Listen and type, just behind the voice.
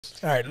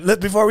All right,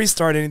 before we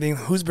start anything,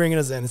 who's bringing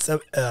us in? It's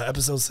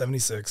episode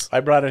 76. I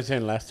brought us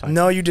in last time.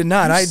 No, you did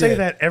not. I say did.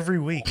 that every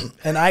week.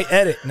 And I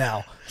edit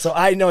now, so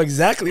I know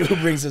exactly who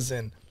brings us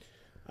in.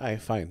 All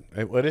right, fine.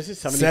 What is it?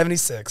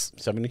 76.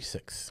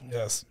 76.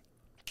 Yes.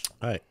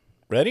 All right.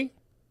 Ready?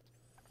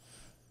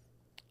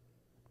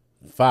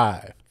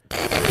 5,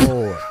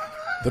 4,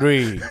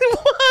 3.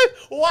 What?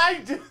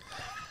 Why?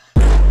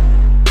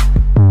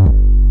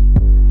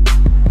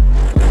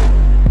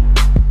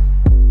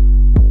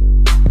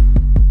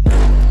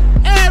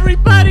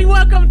 Everybody,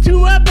 welcome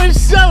to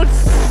episode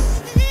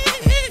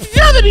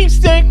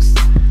 76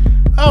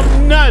 of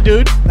Nah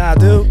Dude. Nah,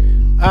 dude.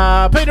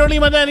 Pedro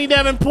Lima, Danny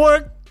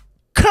Davenport,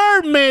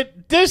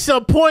 Kermit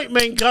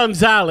Disappointment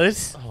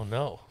Gonzalez. Oh,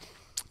 no.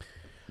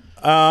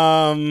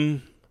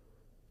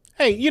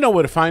 Hey, you know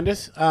where to find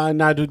us.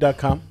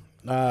 NahDude.com.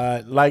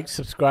 Like,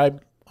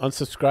 subscribe,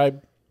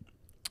 unsubscribe,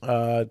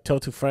 tell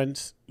two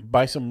friends,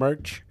 buy some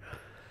merch.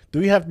 Do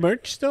we have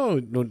merch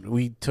still? No,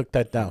 we took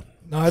that down.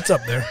 No, it's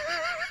up there.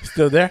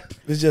 Still there?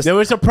 It's just There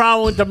was a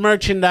problem with the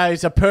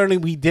merchandise. Apparently,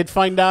 we did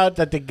find out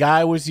that the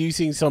guy was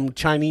using some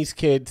Chinese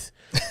kids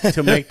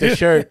to make the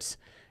shirts.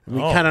 And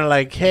we kind of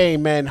like, hey,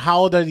 man,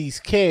 how old are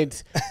these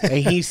kids?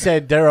 And he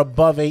said they're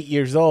above 8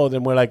 years old.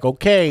 And we're like,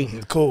 okay.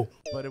 cool.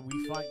 But if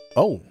we find...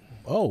 Oh,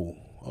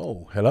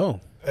 hello.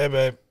 Hey,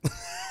 babe.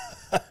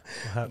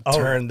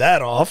 Turn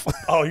that off.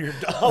 Oh, your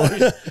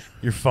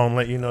phone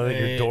let you know that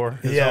your door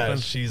is open?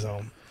 She's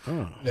home.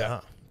 Oh.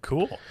 Yeah.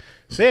 Cool.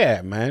 So,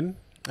 yeah, man.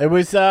 It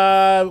was, listen,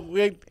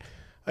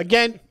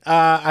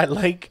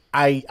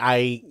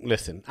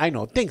 I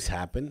know things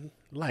happen.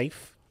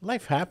 Life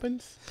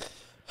happens.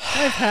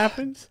 Life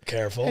happens.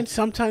 Careful. And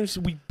sometimes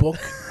we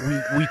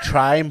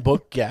try and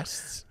book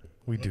guests.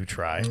 We do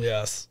try.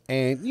 Yes.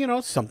 And, you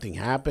know, something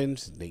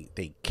happens.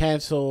 They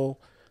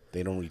cancel.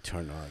 They don't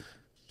return on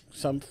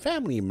some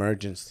family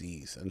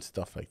emergencies and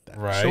stuff like that.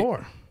 Right.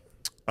 Sure.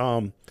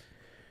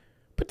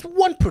 But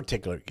one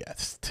particular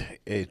guest,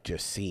 it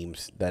just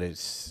seems that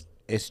it's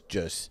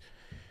just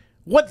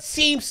what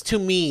seems to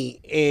me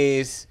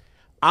is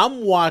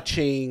I'm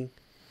watching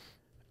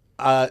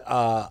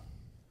a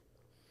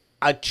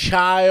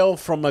child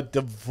from a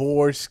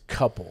divorced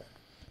couple.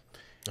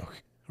 Okay.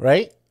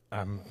 Right?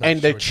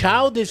 And the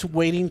child is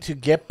waiting to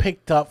get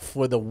picked up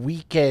for the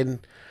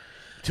weekend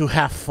to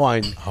have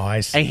fun. Oh, I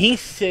see. And he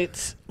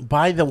sits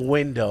by the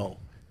window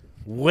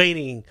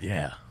waiting.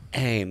 Yeah.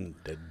 And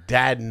the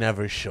dad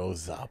never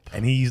shows up.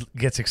 And he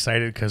gets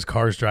excited because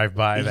cars drive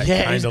by that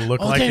Yeah, kind of look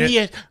like there it. he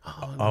is.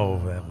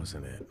 Oh, that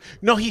wasn't it.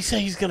 No, he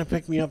said he's going to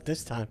pick me up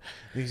this time.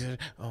 He said,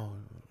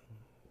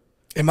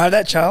 Am I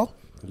that child?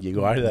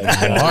 you are that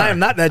child. I am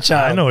not that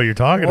child. I know what you're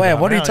talking Wait,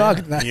 about. what are you now,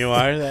 talking about? You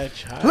are that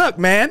child. Look,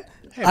 man.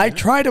 I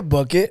tried to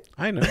book it.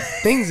 I know.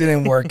 Things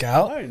didn't work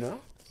out. I know.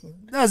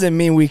 Doesn't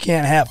mean we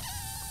can't have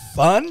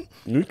fun.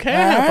 You can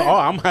have All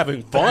right. I'm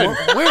having fun.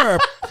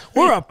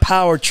 We're a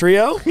power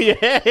trio.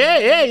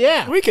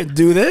 Yeah. We can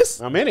do this.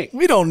 I'm in it.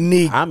 We don't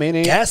need I'm in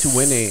it guests. to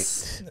win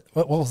it.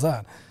 What was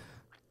that?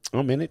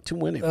 I'm in it to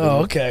win it.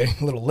 Oh, baby. okay.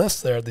 A little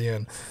list there at the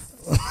end.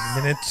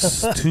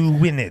 Minutes to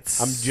win it.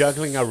 I'm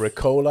juggling a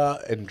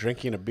Ricola and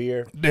drinking a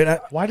beer.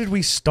 Why did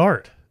we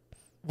start?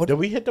 Did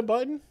we hit the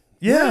button?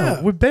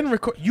 Yeah. We've been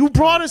recording. You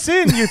brought us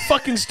in. You're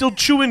fucking still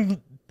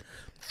chewing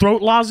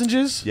throat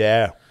lozenges?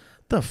 Yeah.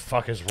 The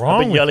fuck is I've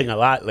wrong been with yelling a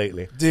lot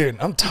lately. Dude,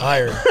 I'm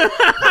tired.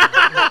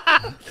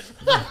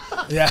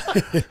 Yeah.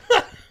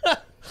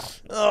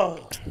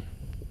 Oh.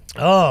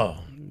 I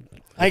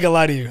ain't gonna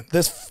lie to you.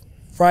 This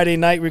Friday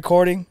night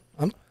recording,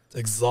 I'm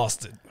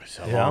exhausted.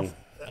 So long.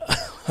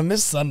 I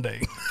miss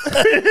Sunday.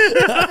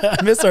 I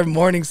miss our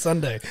morning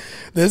Sunday.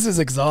 This is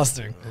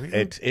exhausting.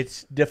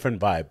 It's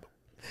different vibe.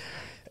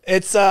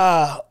 It's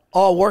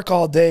all work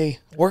all day,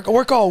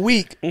 work all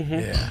week,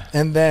 Yeah.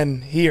 and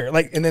then here,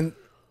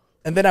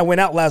 and then I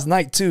went out last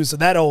night too. So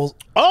that old,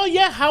 Oh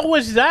yeah, how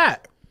was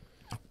that?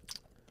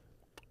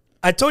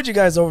 I told you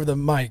guys over the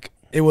mic,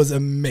 it was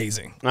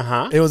amazing.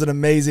 It was an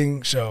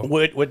amazing show.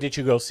 What did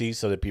you go see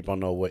so that people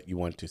know what you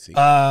want to see?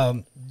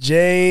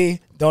 Jay,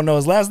 don't know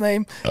his last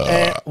name.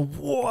 And,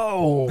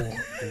 whoa,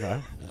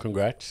 Okay.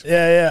 Congrats.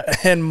 yeah,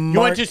 and Mark, You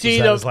went to see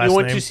that his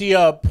last name?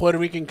 a Puerto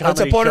Rican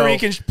comedy It's a Puerto show.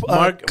 Rican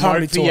Mark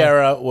comedy tour.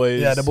 Vieira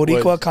was the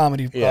Boricua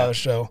comedy yeah.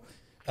 show.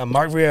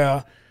 Mark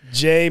Vieira,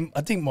 Jay,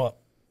 I think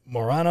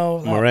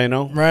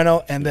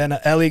Moreno, and then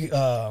Ellie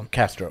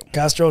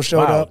Castro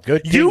showed up.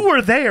 Good. You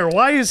were there.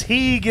 Why is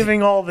he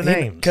giving all the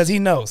names? Because he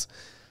knows.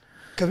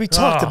 Because we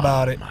talked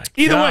about it. my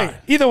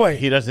Either way,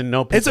 He doesn't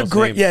know. it's a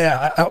great. names.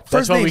 Yeah. That's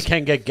First why we names.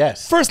 can't get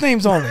guests. First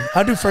names only.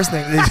 I'll do first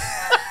names.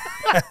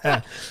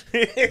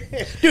 Dude,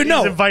 He's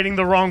no. inviting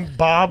the wrong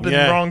Bob and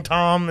Yeah. wrong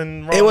Tom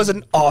and wrong... It was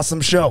an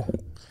awesome show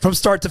from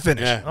start to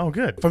finish. Yeah. Oh,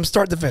 good. From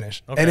start to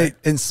finish, Okay. and it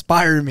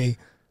inspired me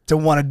to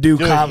want to do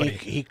Dude, comedy.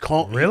 He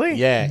called. Really?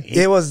 Yeah.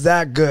 It was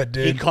that good,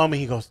 He dude. called me.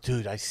 He goes,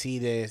 dude, I see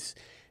this,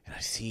 and I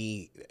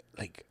see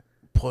like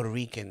Puerto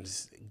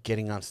Ricans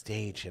getting on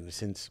stage, and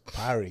it's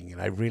inspiring, and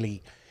I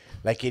really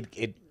like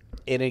it.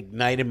 it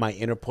ignited my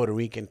inner Puerto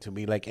Rican to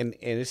be like, and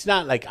it's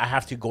not like I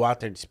have to go out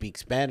there and speak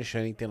Spanish or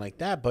anything like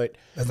that, but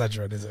That's not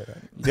true. Is it?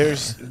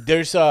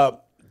 there's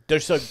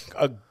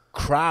a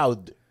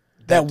crowd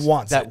That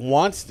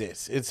wants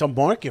this. It's a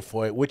market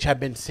for it, which I've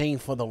been saying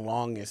for the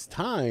longest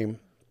time.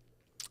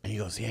 And he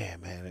goes, yeah,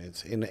 man.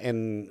 It's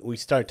and we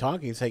start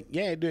talking. It's like,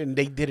 yeah, dude, and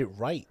they did it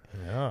right.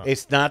 Yeah.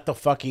 It's not the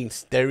fucking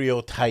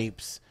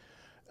stereotypes,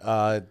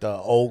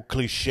 the old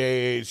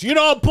cliches. You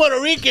know, I'm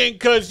Puerto Rican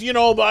because, you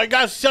know, I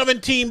got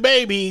 17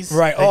 babies.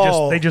 Right.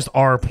 They just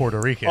are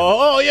Puerto Rican.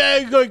 Oh,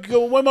 yeah.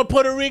 Where my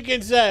Puerto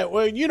Ricans at?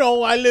 Well, you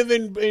know, I live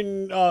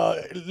in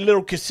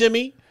Little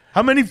Kissimmee.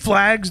 How many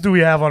flags do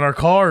we have on our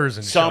cars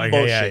and Some shit?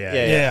 bullshit.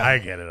 Yeah. I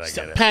get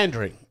it.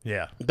 Pandering.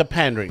 Yeah. The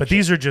pandering. But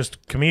these are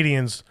just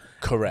comedians,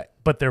 correct.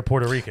 but they're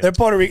Puerto Rican. They're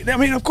Puerto Rican. I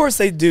mean, of course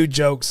they do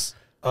jokes.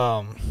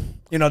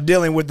 You know,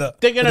 dealing with the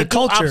they're gonna with the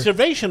do culture.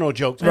 Observational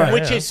jokes, Right.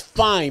 which is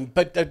fine.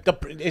 But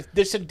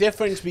there's a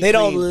difference between They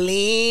don't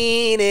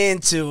lean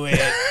into it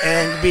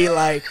and be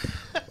like,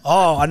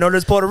 "Oh, I know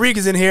there's Puerto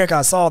Ricans in here. 'Cause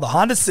I saw the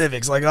Honda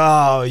Civics." Like,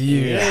 "Oh,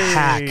 you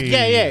hack."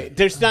 Yeah.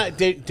 There's not.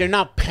 They're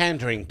not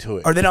pandering to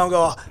it. Or they don't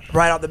go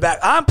right out the back.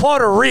 I'm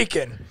Puerto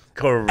Rican.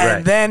 Correct.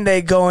 And then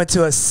they go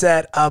into a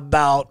set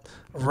about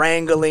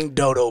wrangling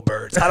dodo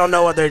birds. I don't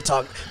know what they're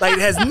talking. Like, it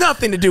has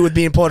nothing to do with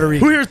being Puerto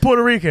Rican. Who here's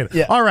Puerto Rican?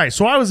 Yeah. All right.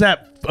 So I was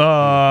at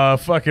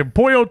fucking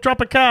Pollo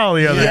Tropical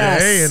the other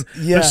day, and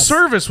the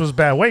service was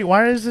bad. Wait,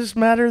 why does this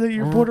matter that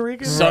you're Puerto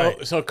Rican?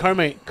 So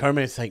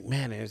Kermit's like,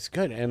 man, it's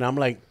good, and I'm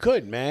like,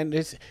 good, man.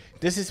 This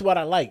is what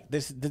I like.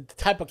 This the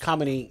type of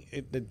comedy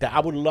that I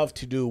would love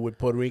to do with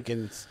Puerto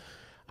Ricans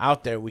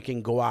out there. We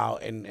can go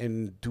out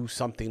and do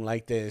something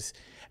like this.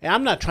 And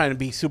I'm not trying to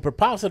be super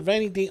positive or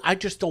anything. I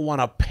just don't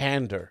want to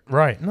pander.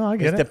 Right. No, I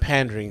get It's it. the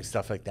pandering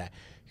stuff like that.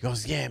 He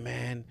goes, yeah,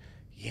 man.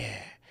 Yeah.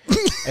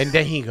 And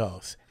then he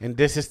goes, and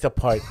this is the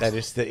part that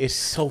it's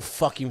so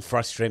fucking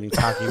frustrating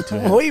talking to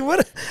him. Wait,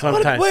 what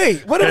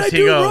did I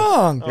do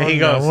wrong? And he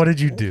goes, what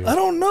did you do? I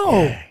don't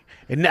know. yeah.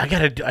 And I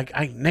gotta do.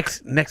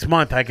 Next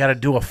month I gotta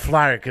do a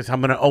flyer because I'm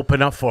gonna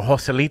open up for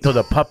Joselito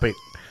the puppet.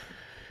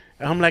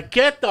 And I'm like,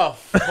 get the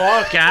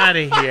fuck out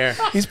of here.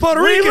 He's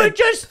Puerto We Rican. were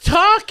just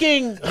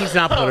talking. He's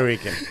not Puerto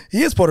Rican.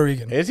 He is Puerto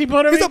Rican. Is he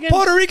Puerto Rican? He's a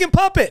Puerto Rican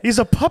puppet. He's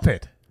a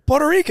puppet.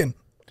 Puerto Rican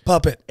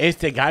puppet. Is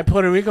the guy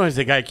Puerto Rican or is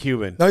the guy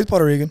Cuban? No, he's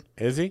Puerto Rican.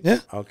 Is he? Yeah.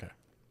 Okay.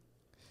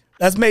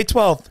 That's May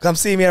 12th. Come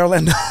see me at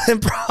Orlando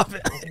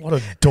Improv. What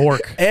a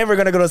dork. And we're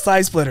gonna go to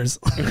Side Splitters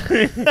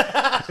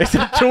It's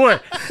a tour.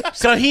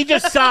 So he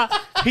saw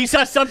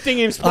something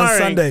inspiring. On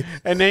Sunday.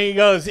 And then he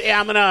goes, yeah,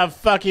 I'm gonna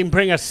fucking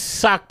bring a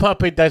sock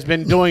puppet that's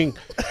been doing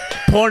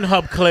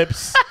Pornhub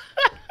clips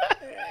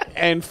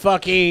and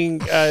fucking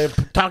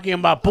talking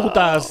about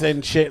putas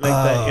and shit like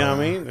that. You know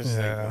what I mean? It's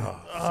like,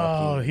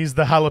 Oh, he's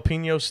the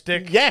jalapeno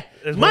stick? yeah.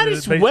 Is Might what it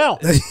as is well.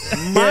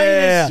 Might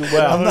as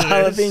well. I'm the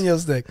jalapeno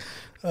stick.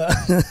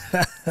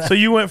 So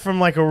you went from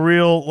like a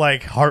real,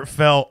 like,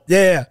 heartfelt,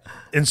 Yeah.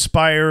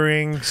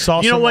 inspiring,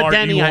 saw You know some what, art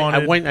Danny? you I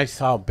wanted. went. I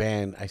saw a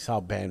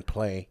band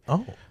play.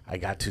 Oh. I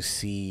got to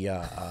see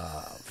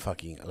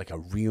fucking like a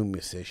real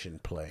musician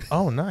play.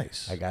 Oh,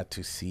 nice. I got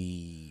to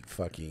see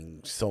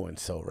fucking so and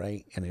so,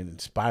 right? And it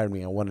inspired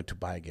me. I wanted to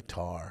buy a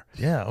guitar.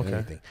 Yeah, and okay.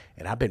 everything.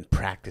 And I've been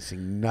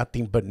practicing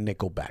nothing but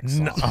Nickelback songs.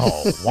 No,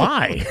 oh,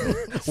 why?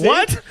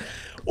 What?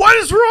 What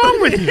is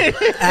wrong with you?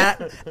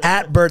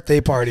 At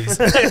birthday parties.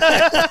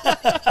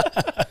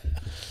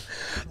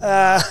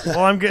 Well,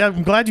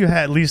 I'm glad you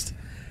had at least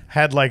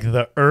had like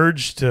the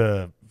urge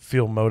to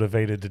feel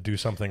motivated to do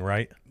something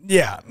right.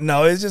 Yeah.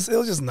 No, it was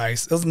just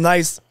nice. It was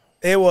nice.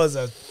 It was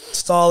a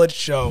solid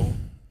show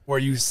where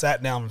you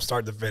sat down from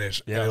start to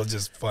finish. Yeah. And it was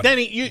just fun.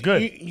 Danny,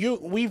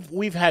 Good.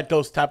 we've had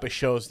those type of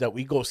shows that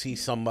we go see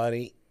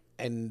somebody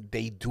and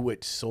they do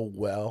it so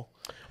well.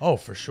 Oh,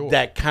 for sure.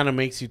 That kind of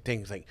makes you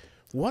think like,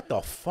 what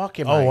the fuck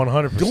am Oh, I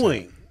 100%.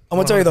 doing? I'm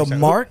gonna tell you though, 100%.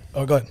 Mark.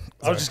 Oh, go ahead.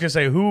 I was just gonna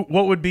say,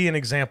 what would be an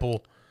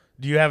example?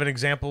 Do you have an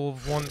example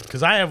of one?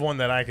 Because I have one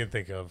that I can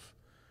think of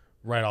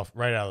right out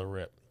of the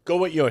rip. Go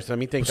with yours. Let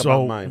me think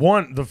about mine.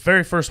 The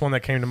very first one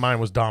that came to mind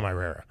was Dom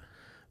Irrera.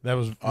 That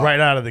was right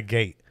out of the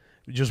gate.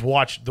 You just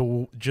watch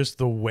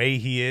the way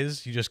he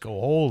is. You just go,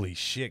 holy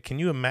shit! Can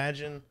you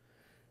imagine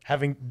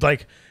having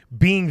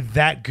being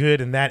that good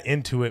and that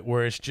into it,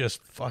 where it's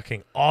just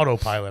fucking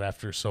autopilot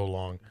after so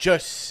long?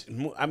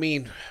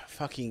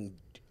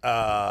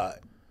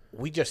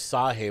 We just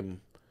saw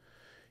him.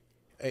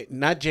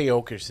 Not Jay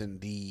Okerson,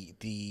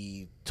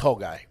 the tall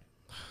guy.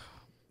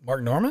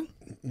 Mark Norman.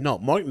 No,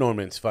 Mark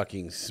Norman's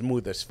fucking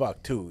smooth as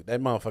fuck too. That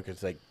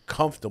motherfucker's like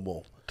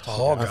comfortable.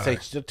 Tall on guy.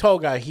 stage. The tall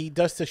guy. He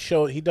does the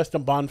show. He does the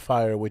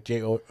bonfire with Jay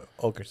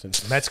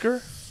Okerson.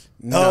 Metzger?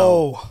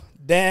 No,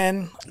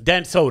 Dan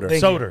Soder.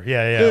 Soder.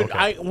 Yeah. Dude,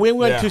 Okay. we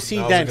went Yeah, to see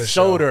that was a Dan good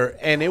show. Soder,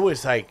 and it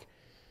was like,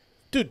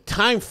 dude,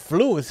 time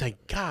flew. It's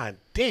like, god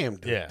damn,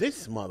 dude, Yeah.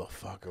 this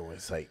motherfucker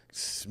was like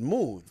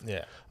smooth.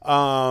 Yeah.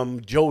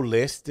 Joe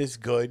List is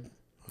good.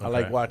 I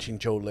like Okay. watching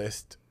Joe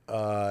List.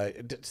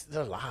 There's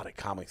a lot of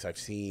comics I've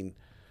seen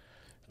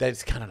that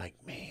it's kind of like,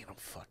 man, I'm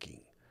fucking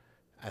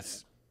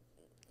that's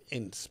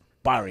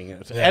inspiring.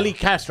 Yeah. Ellie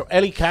Castro.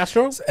 Ellie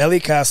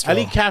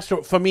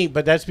Castro for me,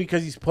 but that's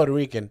because he's Puerto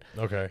Rican.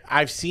 Okay.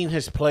 I've seen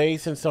his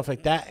plays and stuff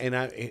like that, and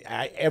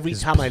I every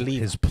time I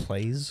leave, his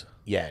plays.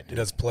 yeah, He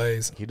does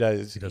plays. he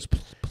does.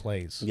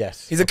 Plays.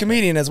 Yes, He's a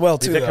comedian as well,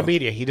 too. he's a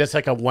comedian. He does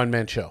like a one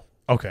man show,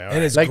 Okay. All And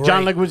right. it's like great.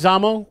 John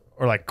Leguizamo.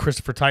 Or like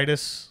Christopher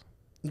Titus.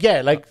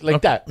 Yeah, like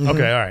that.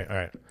 Okay. All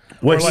right.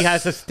 Where Or he like-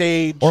 has a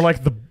stage. Or like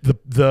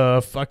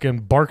the fucking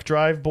Bark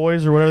Drive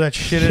boys or whatever that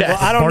shit is. Yeah. Well,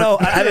 I don't know.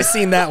 I haven't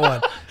seen that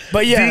one.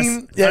 But yes.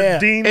 Dean, yeah.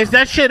 Dean. Is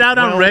that shit out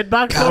on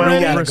Redbox God, we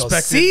already? gotta go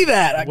respected. see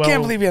that. I Well-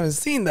 can't believe you haven't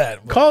seen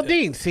that. Call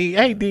Dean. See,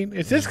 hey Dean,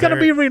 is this gonna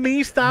be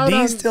released out?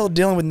 Dean's on? still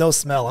dealing with no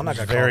smell. I'm not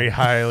going to call Very him.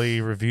 highly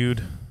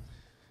reviewed.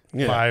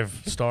 Yeah.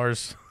 5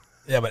 stars.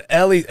 Yeah, but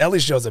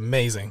Ellie's show's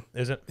amazing.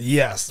 Is it?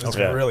 Yes, it's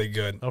Okay. really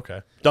good.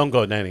 Okay. Don't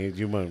go, Danny.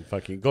 You want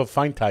fucking go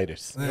find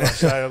Titus.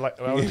 So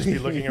I would just be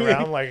looking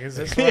around like, is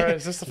this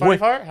the funny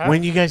part? Huh?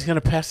 When you guys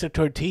gonna pass the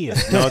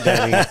tortillas? No,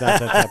 Danny, it's not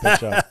that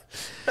type of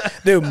show.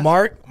 Dude,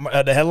 Mark,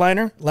 the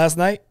headliner last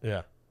night,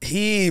 Yeah.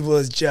 he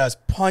was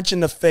just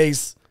punching the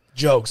face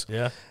jokes.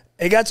 Yeah.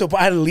 It got to a point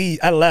I had to leave.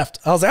 I left.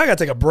 I was like, I got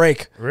to take a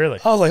break. Really?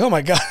 I was like, oh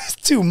my God, it's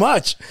too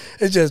much.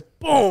 It's just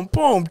boom,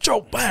 boom,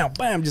 joke, bam,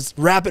 bam, just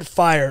rapid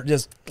fire,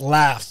 just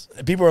laughs.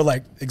 And people are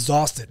like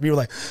exhausted. People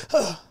were like,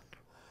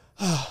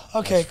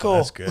 okay, cool.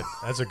 That's good.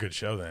 That's a good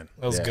show then.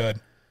 That was good.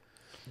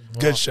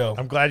 Good show.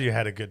 I'm glad you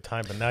had a good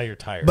time, but now you're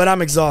tired. But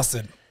I'm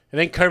exhausted. And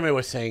then Kermit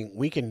was saying,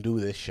 we can do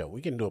this show.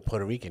 We can do a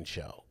Puerto Rican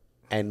show.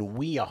 And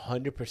we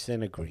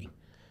 100% agree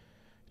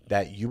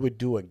that you would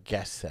do a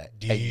guest set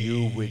and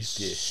you would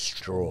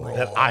destroy.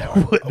 that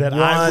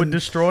I would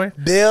destroy.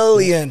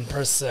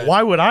 $1,000,000,000%.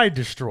 Why would I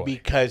destroy?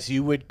 Because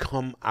you would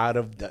come out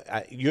of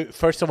the...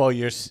 first of all,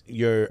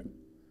 you're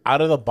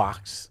out of the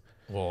box.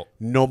 Well,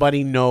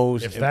 Nobody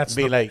knows. if that's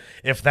be like...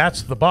 if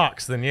that's the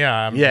box, then yeah,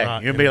 I'm Yeah,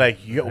 not you'll be like,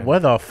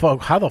 what the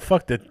fuck? How the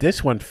fuck did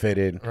this one fit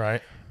in?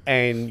 right.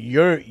 And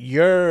your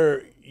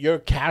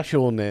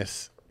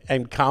casualness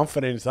and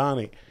confidence on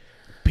it,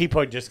 people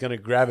are just gonna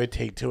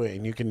gravitate to it,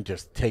 and you can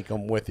just take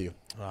them with you.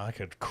 I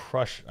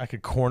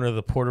could corner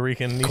the Puerto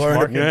Rican niche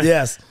market.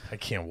 Yes. I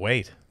can't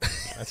wait.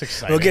 That's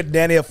exciting. We'll get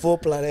Danny a full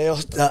planeo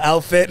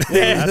outfit.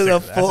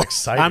 That's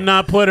exciting. I'm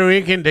not Puerto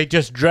Rican. They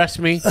just dress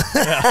me.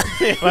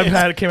 I've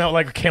had it came out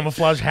like a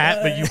camouflage hat,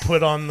 but you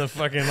put on the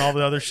fucking all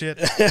the other shit.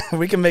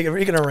 We can make it.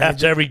 We can arrange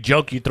After every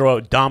joke, you throw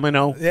a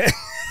domino. it.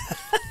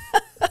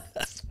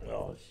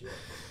 Oh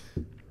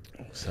shit.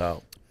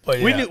 So But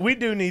yeah. We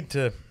do need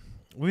to.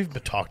 We've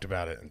talked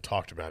about it and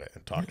talked about it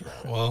and talked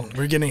about it. Well,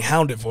 we're getting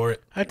hounded for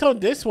it. I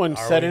told this one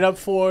set it up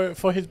for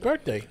his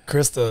birthday.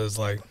 Krista is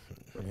like,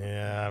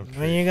 Yeah.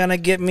 when you gonna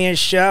get me a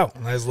show?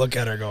 And I just look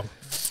at her and go,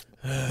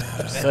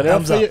 Set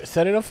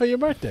it up for your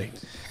birthday.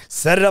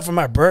 set it up for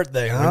my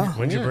birthday, huh?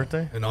 When's your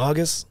birthday? In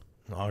August?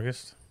 In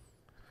August.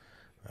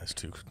 That's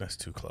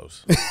too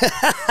close.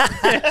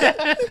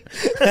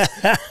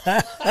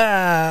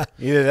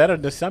 Either that or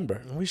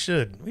December. we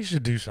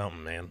should do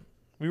something, man.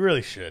 We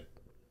really should.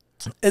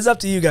 It's up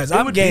to you guys.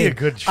 I'm would be game. a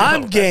good show.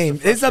 I'm That's game.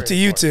 the It's up to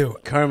you two.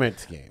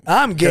 Kermit's game.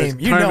 I'm game.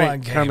 You know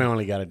I'm game. Kermit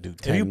only got to do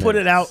 10 If you put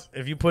it minutes.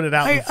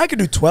 out, I could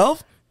do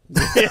 12.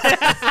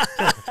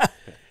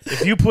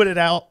 if you put it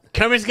out,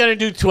 Kermit's going to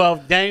do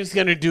 12. Danny's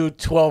going to do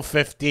 12,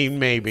 15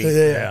 maybe.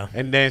 yeah.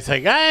 And then it's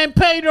like, I'm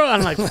Pedro.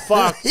 I'm like,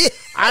 fuck.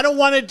 I don't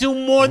want to do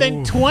more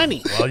than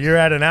 20. Well, you're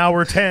at an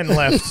hour 10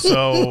 left,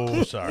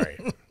 so sorry.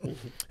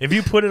 If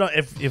you put it on,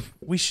 if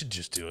we should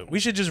just do it. We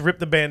should just rip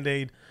the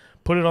Band-Aid,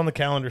 put it on the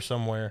calendar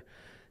somewhere,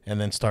 and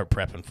then start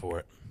prepping for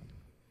it.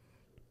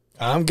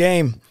 I'm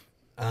game.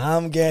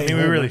 I'm game. I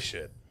mean, we really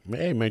should.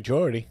 Hey,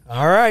 majority.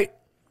 All right.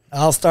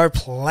 I'll start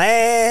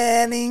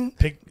planning.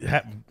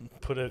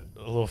 Put it a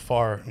little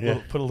far,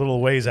 put a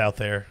little ways out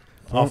there,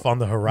 off on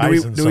the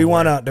horizon. Do we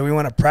want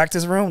a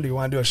practice room? Do you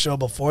want to do a show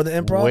before the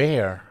improv?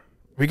 Where?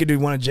 We could do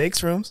one of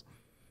Jake's rooms.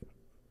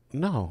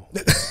 No.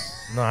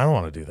 No, I don't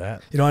want to do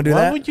that. You don't want to do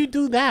Why that? would you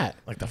do that?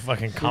 Like the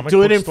fucking comic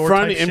Do it book in store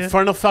front type shit?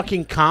 front of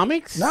fucking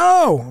comics?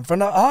 No, in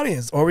front of the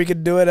audience. Or we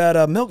could do it at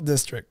a Milk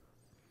District.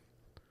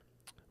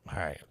 All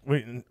right.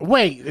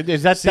 Wait,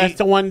 is that's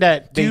the one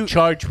that they do-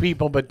 charge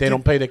people but they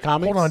don't pay the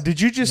comics? Hold on.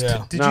 Did you just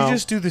Yeah. No. you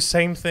just do the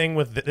same thing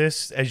with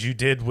this as you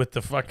did with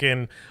the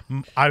fucking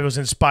I was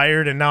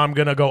inspired and now I'm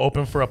gonna go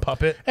open for a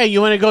puppet? Hey, you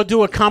want to go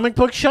do a comic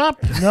book shop?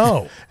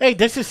 No. Hey,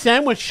 this is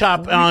sandwich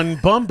shop on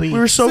Bumby. We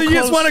were so So you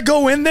close. just want to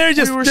go in there,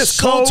 just we were cold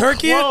so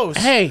turkey? close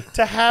Hey.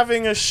 to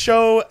having a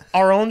show,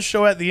 our own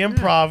show at the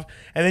Improv,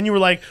 and then you were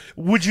like,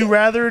 "Would you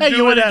rather Hey, do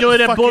you it wanna at do it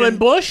at fucking- Bull and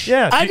Bush?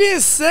 Yeah. I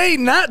didn't say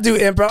not do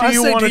improv. Do I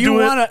you said, want to do you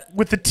do want it to?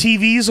 with the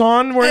TVs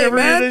on wherever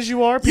man, it is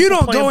you are? you People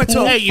don't playing go into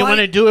pool? a Hey, you fight- want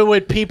to do it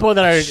with people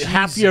that are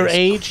half your Jesus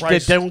age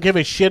Christ. that don't give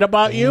a shit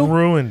about you?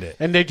 Ruined it.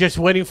 And they're just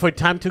waiting for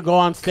time to go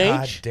on God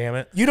stage? damn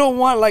it. You don't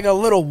want like a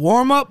little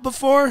warm up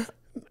before?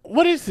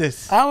 What is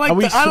this? I like Are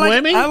we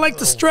swimming? I like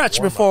to stretch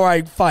before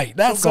I fight.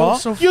 That's all.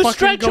 You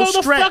stretch all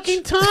the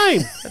fucking time.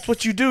 That's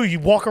what you do. You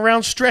walk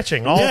around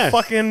stretching all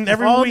fucking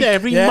every all week. Day,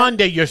 every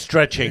Monday you're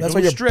stretching. That's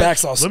why your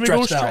back's all Let me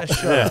go stretched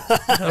stretch. out.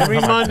 Yeah.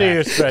 Every Monday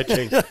you're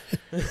stretching.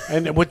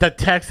 And with the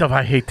text of,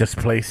 I hate this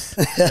place.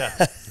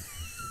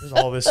 There's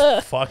all this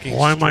fucking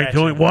Why am I stretching.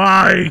 doing?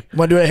 Why?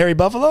 Want to do it at Harry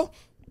Buffalo?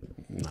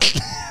 No.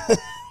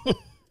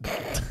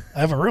 I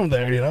have a room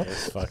there, you know.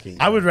 Fucking.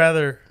 I would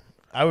rather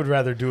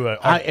do a.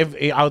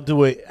 I'll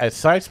do it at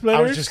Side Splitters.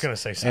 I was just gonna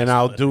say, and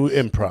I'll do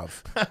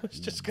improv. I was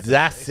just gonna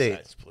That's say it.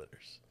 Side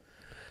Splitters.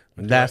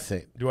 That's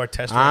it. Do our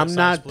test. I'm run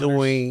not Side Splitters?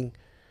 doing.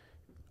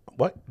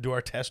 What? Do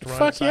our test run.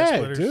 Fuck Side yeah,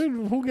 Splitters?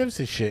 dude. Who gives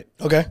a shit?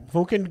 Okay.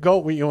 Who can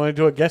go? You want to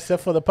do a guest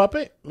set for the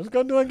puppet? Let's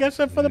go do a guest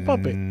set for the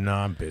puppet. No,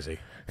 I'm busy.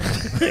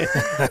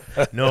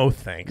 No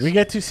thanks. We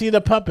get to see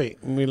the puppet,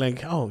 and we're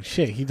like, "Oh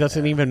shit, he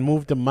doesn't even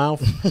move the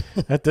mouth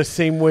at the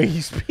same way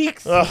he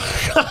speaks."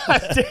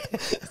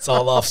 It's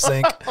all off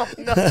sync.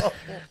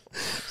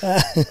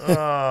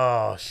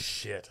 Oh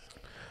shit.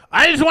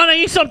 I just want to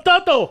eat some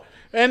toto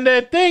and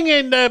the thing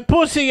and the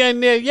pussy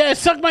and yeah,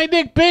 suck my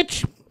dick,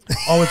 bitch.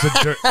 Oh,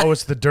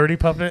 it's the dirty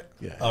puppet.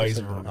 Yeah. Oh, he's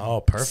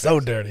Perfect. so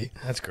dirty.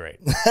 That's great.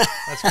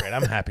 That's great.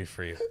 I'm happy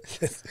for you.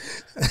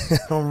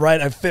 I'm right.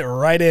 I fit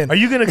right in. Are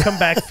you gonna come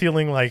back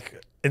feeling like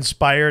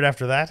inspired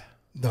after that?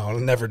 No, I'll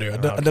never do.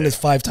 I've done Okay. this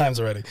 5 times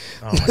already.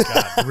 Oh my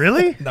god.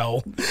 Really?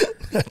 No.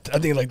 I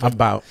think like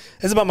About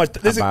it's about my.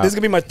 This is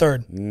gonna be my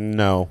 3rd.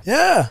 no,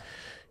 Yeah.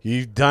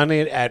 you've done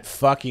it at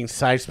fucking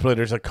Side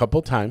Splitters a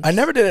couple times. I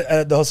never did it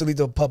at the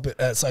Joselito puppet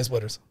at Side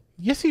Splitters.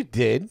 Yes, you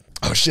did.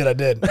 Oh shit, I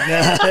did.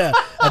 Yeah.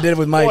 I did it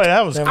with Mike. Boy,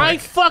 that was I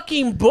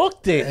fucking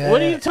booked it. Yeah.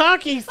 What are you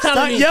talking? He's telling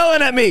Stop me.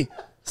 yelling at me.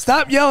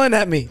 Stop yelling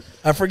at me.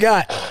 I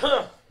forgot.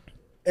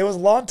 It was a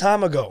long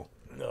time ago.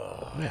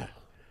 Yeah.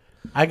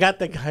 I got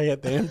the guy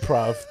at the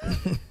improv.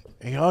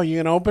 Hey, oh, you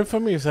gonna open for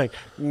me? He's like,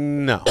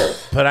 no,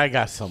 but I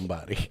got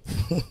somebody.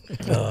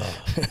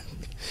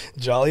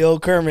 Jolly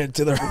old Kermit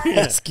to the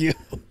rescue.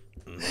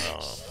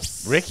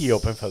 Ricky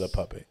opened for the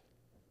puppet.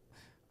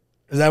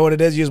 Is that what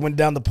it is? You just went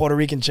down the Puerto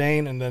Rican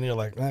chain, and then you're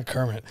like,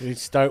 Kermit. You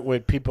start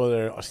with people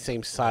that are the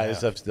same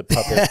size as the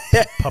puppet.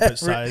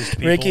 puppet-sized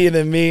people. Ricky, and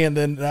then me, and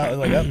then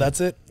like, oh,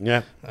 that's it.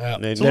 Yeah. Yeah.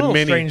 It's a little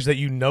strange that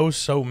you know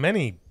so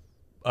many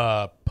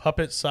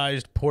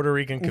puppet-sized Puerto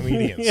Rican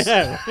comedians.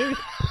 Yeah.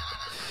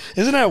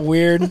 Isn't that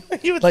weird?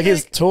 You would Like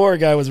his think. tour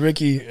guy was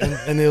Ricky,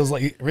 and it was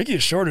like Ricky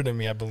is shorter than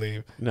me, I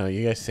believe. No,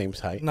 you guys same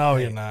height. No,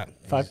 you're not.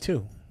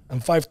 5'2". I'm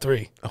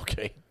 5'3".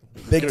 Okay.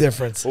 Big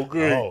difference.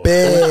 Okay. Oh.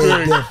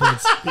 Big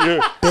difference.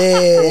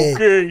 Big.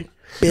 Okay.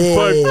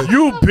 Big.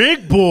 You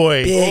big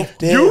boy. Big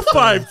You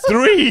difference.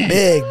 5'3".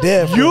 Big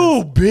difference.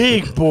 You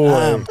big boy.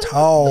 I'm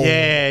tall.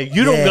 Yeah,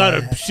 you don't Yeah.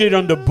 gotta sit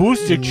on the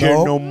booster chair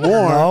no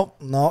more.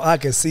 No, I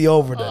can see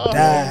over the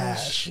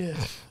dash. Shit.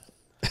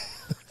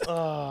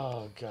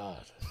 Oh god.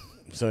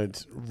 So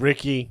it's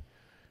Ricky,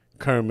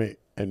 Kermit,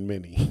 and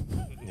Minnie.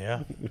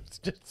 Yeah. It's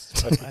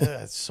just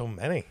that's so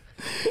many.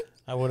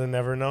 I would have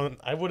never known.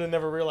 I would have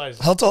never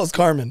realized. How tall is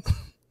Carmen?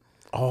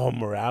 Oh,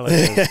 Morales.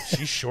 Is,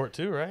 She's short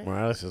too, right?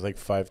 Morales is like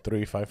 5'3",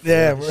 5'4".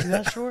 Yeah, Is she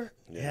that short?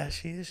 Yeah,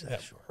 she is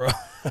that short.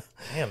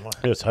 Damn.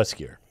 It was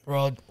huskier. we're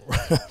all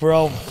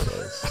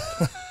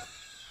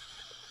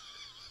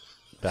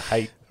The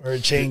height we're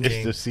changing.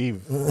 is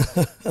deceived.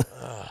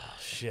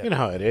 Shit. You know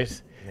how it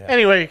is. Yeah.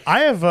 Anyway. I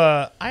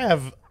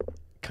have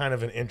kind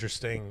of an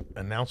interesting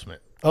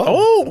announcement.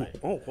 Oh,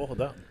 hold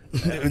on.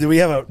 Do we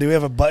have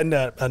a button,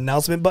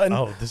 announcement button?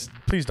 Oh,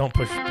 please don't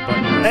push the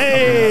button.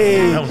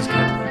 Hey! That was good.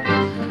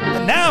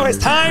 And now it's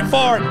time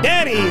for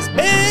Danny's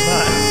big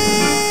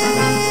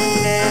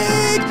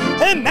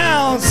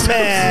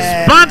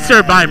announcement.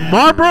 Sponsored by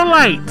Marlboro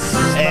Lights.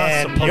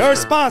 And supposed you're to.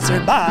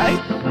 sponsored by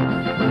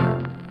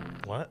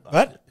What?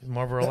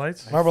 Marlboro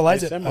Lights? Marlboro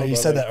Lights. I said Oh, Marlboro you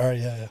said Lights. that. All right,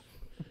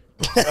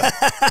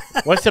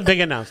 yeah. What's the big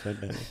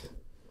announcement, man?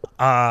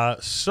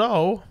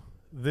 So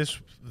this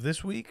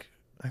week,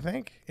 I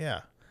think,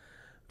 yeah,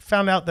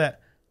 found out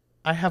that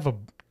I have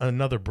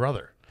another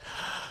brother.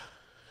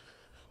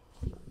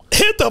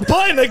 Hit the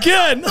button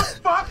again.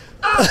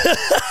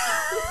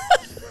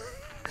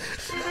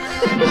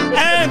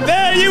 And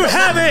there you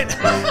have it,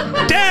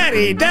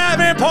 Danny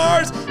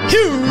Davenport's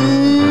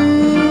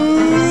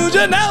huge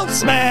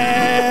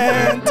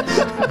announcement.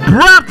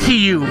 Brought to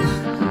you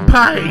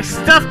by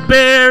stuffed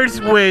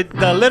bears with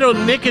the little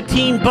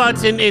nicotine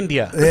butts in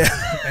India. Yeah,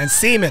 and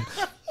semen.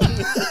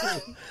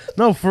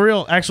 No, for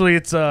real. Actually,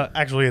 it's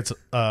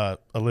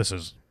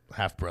Alyssa's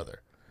half brother.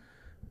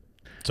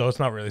 So it's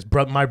not really. It's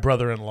my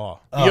brother-in-law.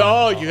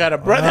 Yo, you got a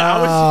brother.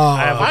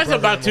 I was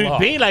about to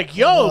be like,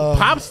 yo,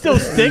 Pop's still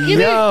sticking it?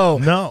 Yo,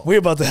 No. we're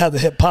about to have the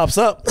hip pops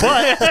up.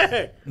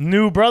 But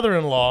new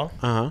brother-in-law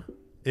Uh-huh.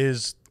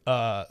 is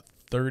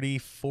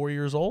 34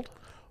 years old.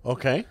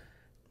 Okay.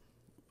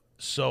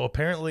 So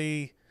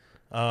apparently,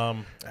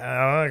 I'm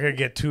not gonna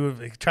get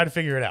try to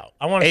figure it out.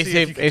 I want to see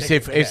if you can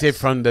take a Is it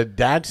guess. from the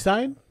dad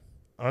side?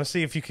 I want to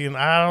see if you can.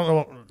 I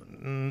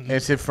don't know.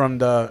 Is it from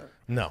the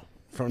No,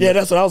 Yeah,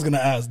 that's what I was gonna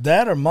ask.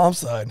 Dad or mom's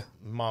side?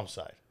 mom's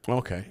side.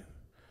 Okay.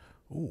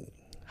 Ooh.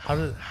 How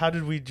did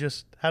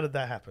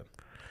that happen?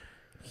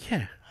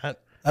 Yeah.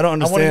 I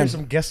don't I want to hear understand.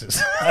 some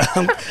guesses.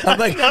 I'm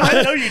like,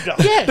 I know you don't.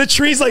 Yeah. the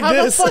tree's like How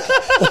the this.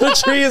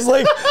 The tree is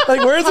like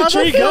where's the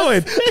tree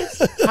going?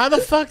 How the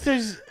fuck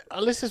does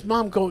Alyssa's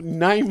mom go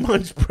 9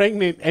 months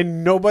pregnant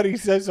and nobody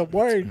says a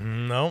word?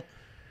 No,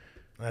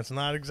 that's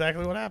not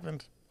exactly what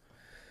happened.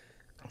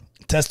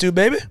 Test tube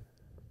baby.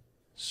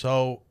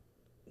 So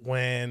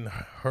when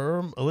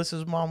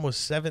Alyssa's mom was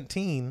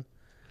 17,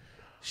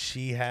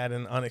 she had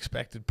an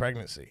unexpected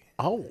pregnancy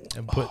Oh.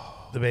 and put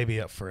the baby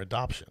up for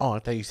adoption. Oh, I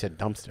thought you said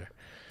dumpster.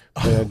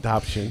 The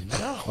adoption.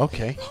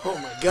 Okay. Oh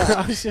my god.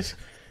 I was just.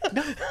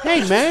 No.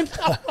 Hey man.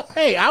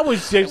 Hey, I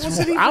was just.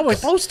 I was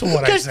close to what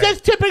I Because said.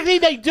 that's typically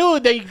they do.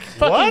 They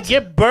fucking What?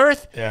 give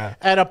birth Yeah.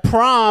 at a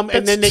prom,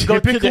 and That's then they go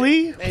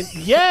typically? to the. And,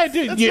 yeah,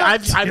 dude.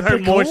 That's not I've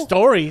heard more typical.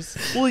 stories.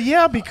 Well,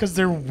 yeah, because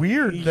they're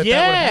weird. That would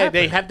Yeah, happen.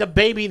 they have the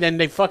baby, then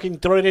they fucking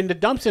throw it in the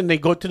dumpster, and they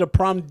go to the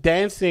prom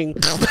dancing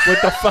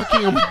with the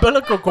fucking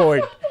umbilical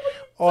cord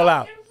all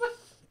out.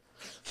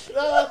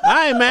 All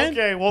right, man.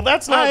 Okay, well,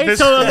 that's All not right, this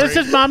so story.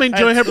 Alyssa's mom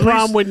enjoyed her At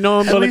prom least- with no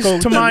At umbilical.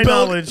 least to my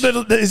knowledge.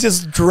 It's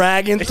just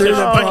dragging through the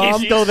fucking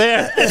prom. still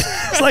there.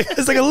 It's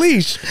like a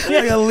leash.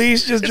 Like a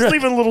leash just It's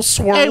leaving little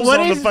swirls Hey, what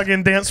on the is-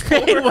 fucking dance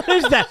floor. Hey, what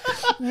is that?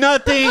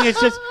 Nothing.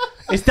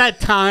 It's that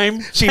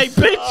time. She- Hey,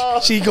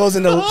 bitch. She goes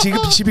into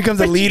she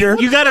becomes a leader.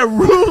 You got a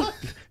root.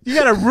 You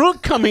got a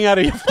root coming out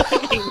of your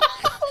fucking.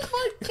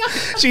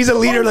 She's a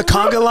leader of the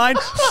conga line.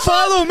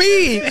 Follow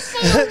me.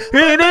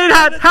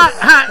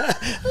 hot.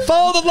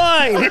 Follow the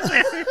line.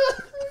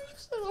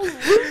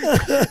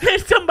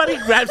 Somebody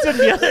grabs on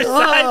the other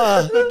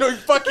side. They're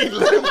fucking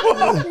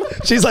limbo.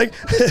 She's like,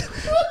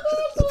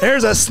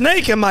 there's a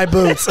snake in my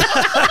boots.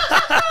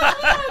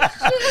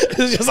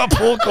 It's just a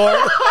pull cord.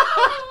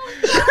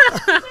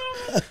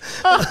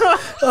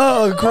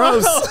 Oh,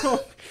 gross.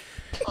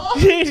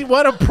 Jeez,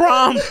 what a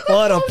prom.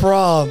 What a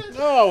prom.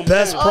 Oh,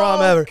 Best man.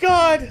 prom ever.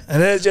 God.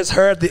 And then it's just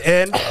her at the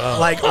end,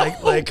 like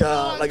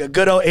a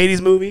good old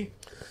 80s movie.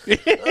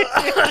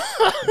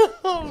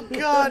 Oh,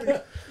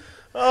 God.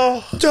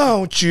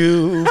 Don't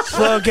you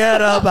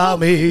forget about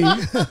me.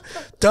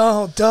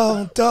 Don't.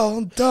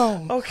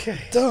 Okay.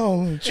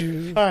 Don't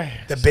you. All right.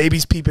 The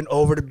baby's peeping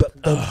over the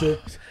dumpster.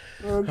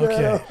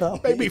 Okay.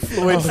 Baby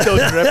fluid still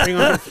dripping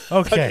on her.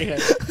 Okay.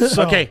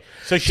 So, Okay,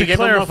 so she to gave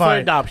him up for clarify,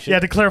 adoption. yeah,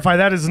 to clarify,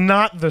 that is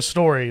not the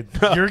story.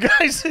 Your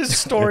guys'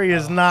 story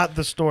is not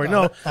the story.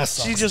 No, that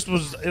sucks. she just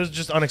was. It was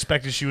just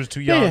unexpected. She was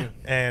too young, Yeah.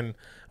 and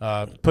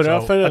Put her so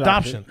up for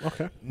adoption.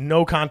 Okay.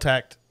 No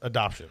contact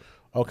adoption.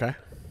 Okay.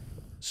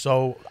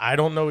 So I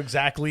don't know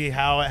exactly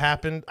how it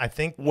happened. I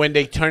think When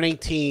they turn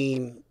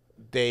 18,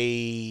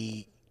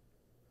 they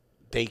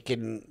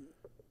can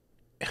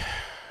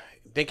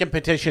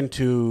petition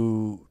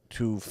to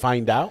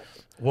find out,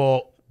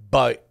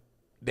 but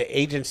the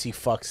agency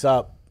fucks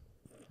up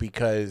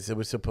because it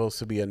was supposed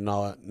to be a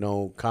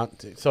no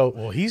contact. So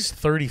well, he's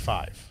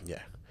 35, yeah,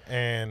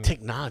 and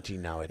technology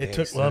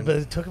nowadays. but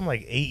it took him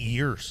like 8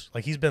 years.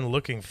 Like he's been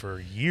looking for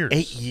years.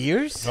 8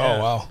 years. Yeah. Oh,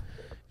 wow.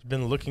 He's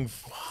been looking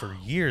for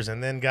years,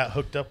 and then got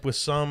hooked up with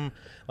some.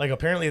 Like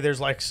apparently, there's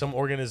like some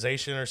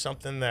organization or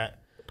something that,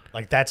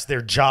 like that's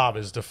their job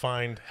is to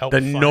help.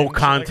 The find no shit like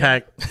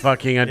contact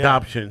fucking that. Yeah.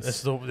 adoptions.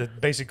 It's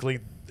basically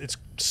it's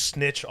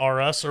snitch or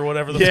us or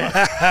whatever the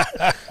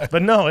fuck.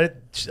 But no,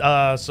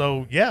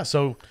 so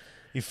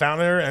he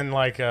found her and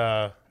like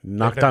Knocked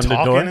they've been on the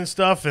talking door? and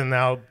stuff, and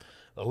now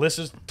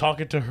Alyssa's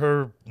talking to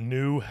her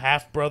new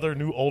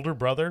older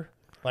brother,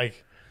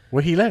 like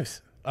Where he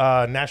lives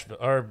Nashville,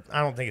 or I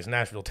don't think it's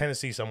Nashville,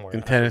 Tennessee somewhere. in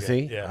I forget.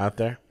 Tennessee, Yeah. out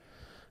there.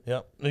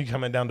 Yep. You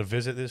coming down to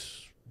visit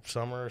this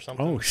summer or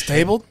something? Oh shit!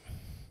 Stabled?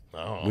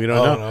 Oh, We don't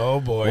Oh, know. oh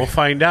boy. We'll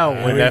find out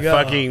when we that go.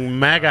 fucking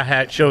MAGA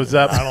hat shows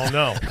up. I don't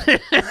know.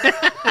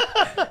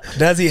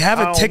 Does he have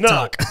I a don't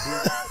TikTok?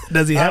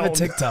 Does he have a don't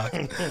TikTok?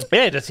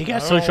 Yeah, does he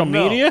got social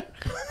know. media?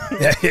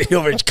 Yeah, he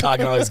over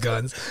cocking all his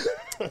guns.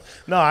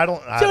 No, I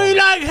don't. So he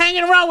like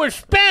hanging around with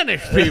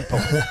Spanish people.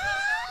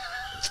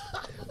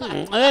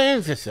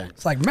 Interesting.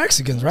 It's like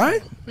Mexicans,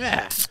 right?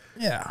 Yeah.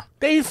 Yeah.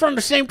 They eat from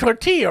the same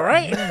tortilla,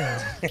 right?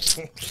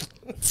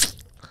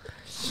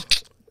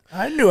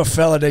 I knew a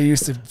fella that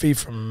used to be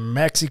from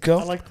Mexico.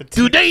 I like the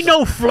Do they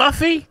know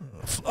Fluffy?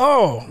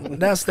 Oh,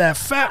 that's that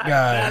fat I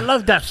guy.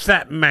 love that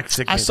fat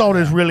Mexican. I saw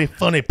this really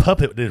funny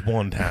puppet this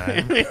one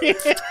time.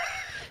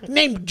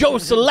 named Joe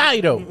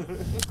Salado.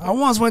 I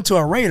once went to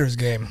a Raiders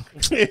game.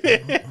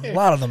 A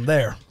lot of them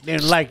there.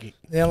 Didn't like it.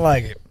 They didn't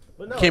like it.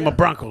 Became a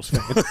Broncos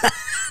fan.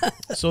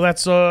 So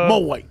that's Mo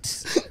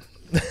Whites.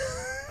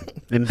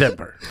 In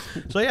Denver.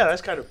 So yeah,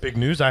 that's kind of big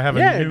news. I have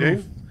Yeah, a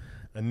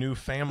new dude.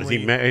 family. Is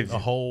he married? A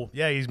whole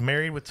he's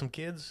married with some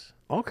kids.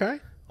 Okay.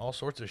 All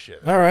sorts of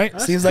shit. All right.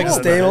 Seems like a cool,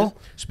 stable.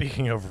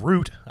 Speaking of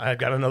root, I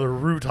got another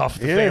root off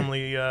the Yeah.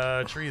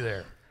 family tree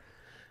there.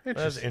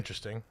 That's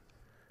interesting.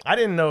 I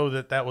didn't know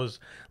that was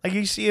like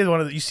you see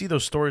you see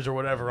those stories or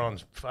whatever on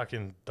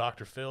fucking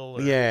Dr. Phil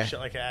or Yeah. shit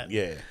like that.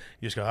 Yeah.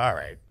 You just go, all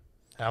right.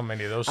 How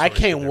many of those? I Stories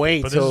could can't there be?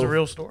 wait. But this is a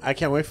real story. I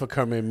can't wait for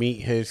Kermit to meet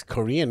his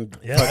Korean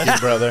Yeah. fucking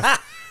brother.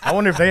 I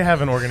wonder if they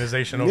have an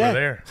organization over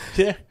there.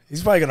 Yeah.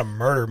 He's probably gonna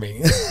murder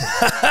me.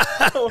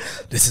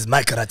 This is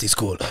my karate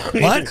school.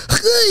 What?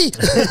 He's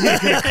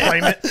gonna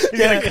claim it. He's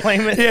gonna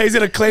claim it. Yeah, he's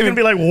gonna claim He's it. gonna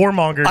be like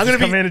warmonger. I'm gonna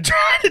come in and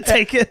try to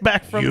take it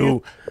back from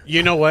you.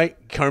 You know what?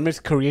 Kermit's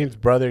Korean's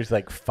brother is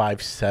like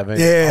 5'7".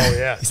 Yeah. Oh,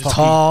 yeah. He's Just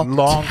tall.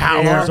 Long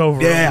hair. Towers over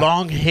him. Yeah.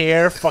 Long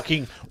hair.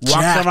 Fucking walks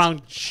Jacked.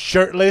 around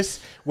shirtless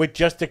with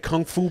just the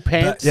kung fu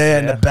pants. Yeah,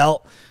 and the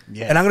belt.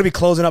 Yeah. And I'm gonna be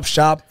closing up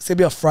shop. It's gonna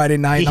be a Friday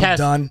night. I'm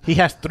done. He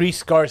has 3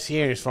 scars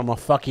here. It's from a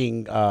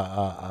fucking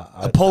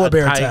a polar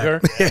bear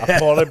tiger, a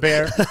polar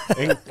bear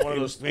in, One of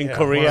those in yeah,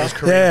 Korea. one of those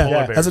Korean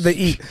Yeah, polar that's what they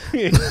eat.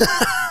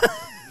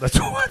 That's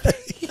what they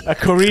eat. A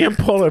Korean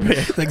polar bear.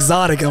 It's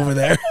exotic over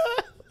there.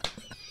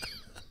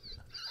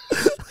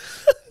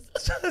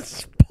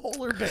 That's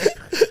polar bear.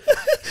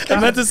 I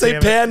meant to say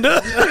damn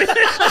it.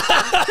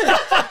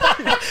 panda.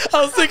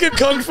 I was thinking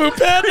Kung Fu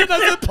Panda. And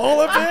I said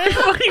polar bear.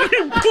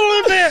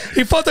 Polar bear.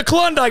 He fought the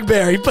Klondike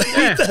bear. He beat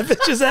that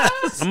bitch's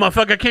ass. A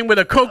motherfucker came with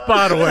a Coke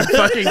bottle and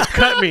fucking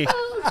cut me.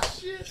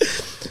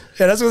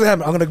 Yeah, that's what's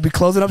happening. I'm gonna be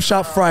closing up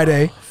shop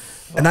Friday,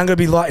 and I'm gonna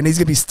be and he's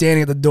gonna be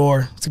standing at the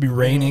door. It's gonna be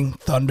raining,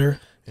 thunder.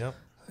 Yep.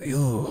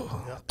 Ooh,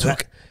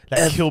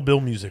 That Kill Bill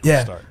music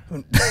yeah. will start.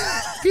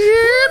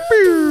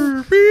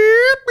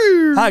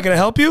 Hi, can I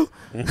help you?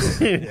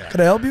 Can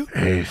I help you?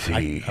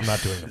 I'm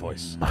not doing the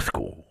voice.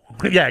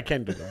 Yeah, I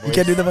can do the voice. You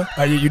can't do the voice.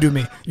 You do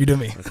me. You do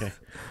me. Okay.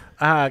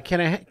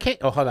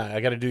 Oh, hold on. I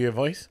got to do your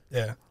voice.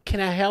 Yeah. Can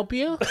I help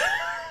you?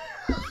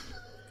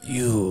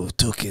 You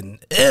took in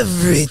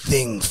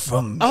everything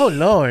from me. Oh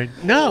Lord,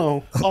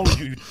 no. Oh,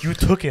 you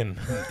took in.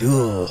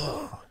 Ooh.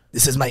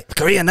 This is my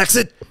Korean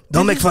accent.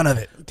 Don't make fun of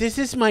it. This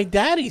is my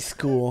daddy's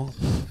school.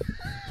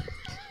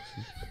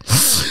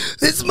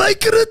 It's my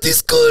karate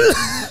school.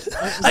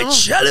 I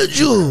challenge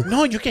you.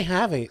 No, you can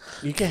have it.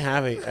 You can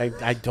have it.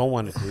 I don't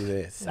want to do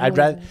this. I'd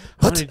rather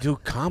I want to do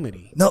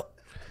comedy. No.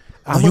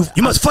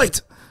 You must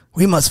fight.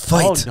 We must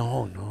fight.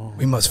 Oh no.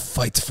 We must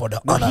fight for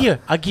the No, honor. here,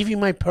 I'll give you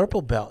my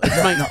purple belt.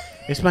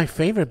 It's my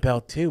favorite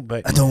belt too,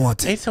 but I don't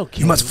want it. It's okay.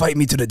 You must fight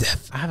me to the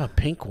death. I have a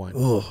pink one.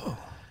 Ooh.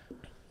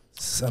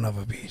 Son of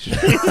a bitch.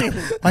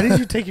 Why did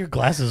you take your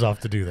glasses off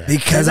to do that?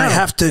 Because I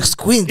have to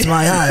squint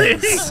my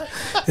eyes.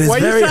 It's Why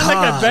very you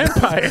sound hard. like a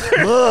vampire?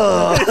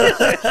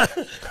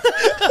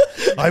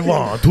 I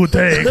want to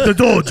take the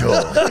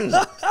dojo.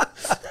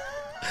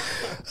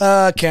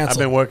 Cancel. I've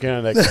been working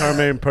on that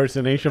Kermit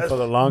impersonation for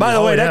the longest. By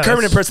the way, yeah, that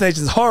Kermit that's-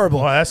 impersonation is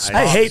horrible. Oh, that's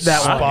I hate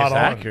that one. spot It's on.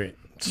 accurate.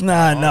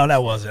 Nah, no,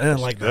 that wasn't. I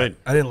didn't like good. that.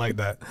 I didn't like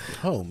that.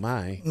 Oh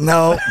my.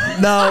 No.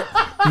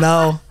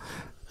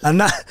 I'm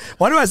not.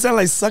 Why do I sound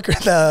like sucker?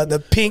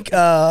 The pink.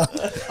 Oh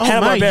my,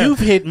 Hanna-Barbera? you've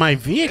hit my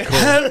vehicle.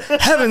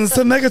 Heavens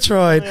to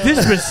Megatroid.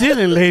 This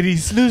Brazilian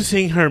lady's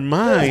losing her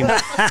mind.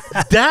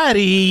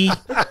 Daddy.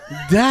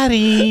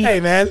 Hey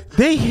man,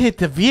 They hit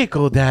the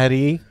vehicle,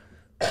 Daddy.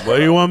 What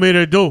do you want me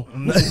to do?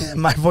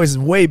 my voice is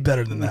way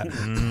better than that.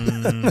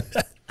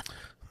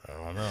 I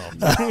don't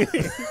know.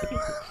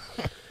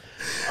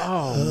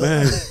 Oh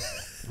man.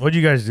 What did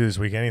you guys do this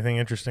week? Anything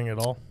interesting at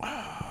all?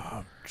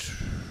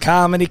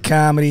 Comedy,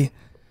 karate.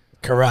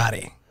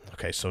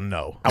 Okay, so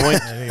no. I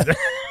went.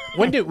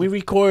 When did we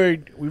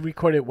record? We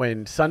recorded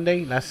when?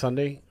 Sunday? Last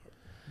Sunday?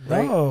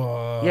 Right?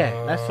 Oh, Yeah,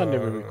 last Sunday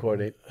we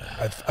recorded.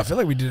 I feel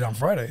like we did it on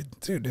Friday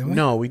too, didn't we?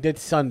 No, we did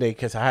Sunday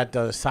because I had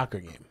the soccer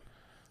game.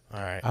 All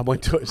right. I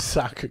went to a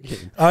soccer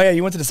game. Oh yeah,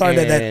 you went to the side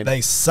that And-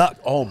 they suck.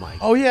 Oh my.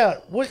 Oh yeah.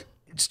 What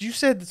you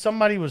said? That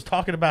somebody was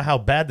talking about how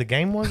bad the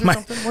game was, or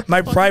something. What the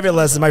My fuck private is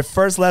lesson, my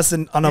first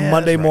lesson on a Yeah,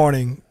 Monday that's right.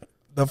 morning,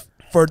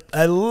 for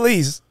at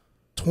least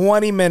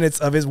 20 minutes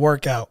of his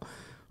workout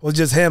was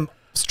just him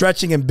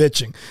stretching and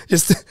bitching.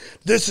 Just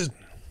this is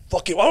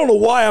fucking. I don't know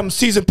why I'm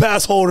season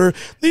pass holder.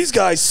 These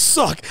guys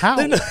suck. How?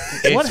 They're not-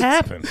 What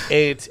happened?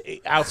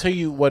 I'll tell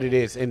you what it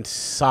is. In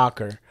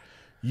soccer,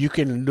 you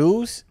can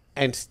lose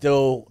and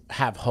still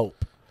have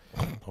hope.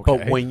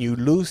 But when you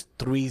lose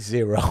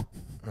 3-0,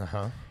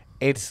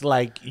 it's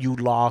like you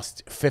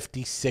lost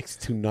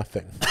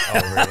 56-0.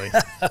 Oh really?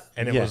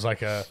 And it Yeah. was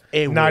like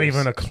It not was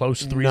even a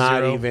close 3-0.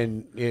 Not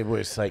even. It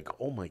was like,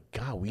 oh my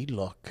God, we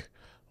look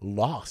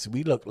lost.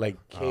 We look like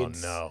Oh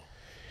kids. no.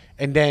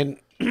 And then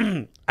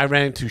I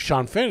ran into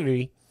Sean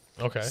Finnerty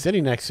Okay.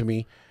 sitting next to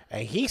me,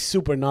 and he's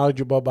super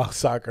knowledgeable about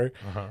soccer.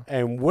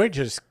 And we're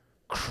just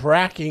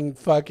cracking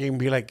fucking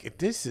be like,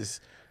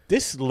 this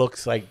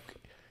looks like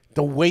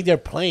the way they're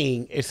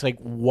playing. It's like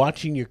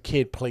watching your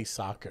kid play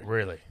soccer.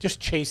 Really? Just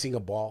chasing a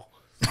ball.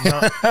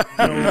 No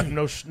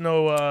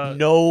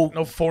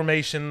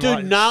formation.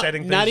 Dude,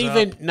 setting not things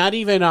even,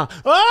 up.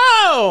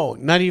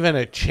 not even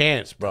a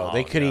chance, bro.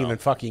 They couldn't no. even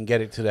fucking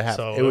get it to the half.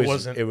 So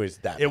it was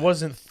that. It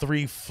wasn't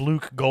 3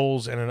 fluke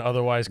goals in an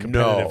otherwise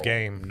competitive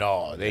game.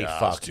 No, they Yeah,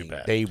 that's too fucking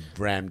bad. they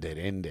rammed it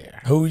in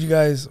there. Who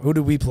did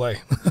we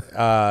play?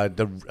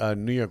 The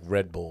New York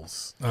Red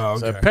Bulls. Oh,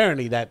 So okay.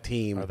 apparently that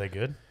team. Are they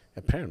good?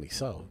 Apparently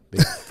so.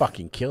 They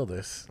fucking killed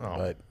us. Oh.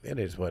 But it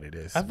is what it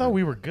is. I thought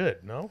we were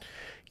good. No.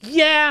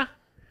 Yeah.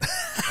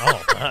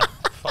 Oh,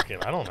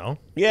 fucking, I don't know.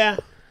 Yeah.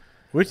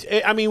 Which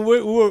I mean,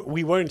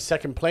 we were in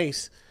second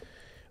place,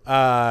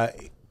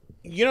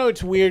 You know,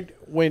 it's weird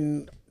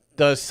when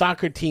the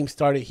soccer team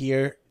started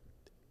here.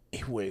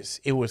 It was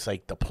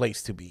like the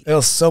place to be. It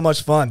was so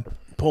much fun.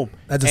 Boom.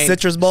 At the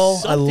Citrus Bowl,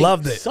 I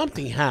loved it.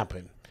 Something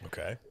happened.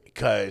 Okay.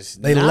 Because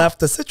they left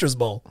the Citrus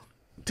Bowl.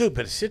 Dude,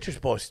 but the Citrus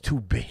Bowl is too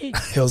big.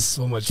 It was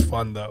so much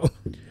fun, though.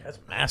 That's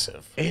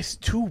massive. It's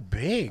too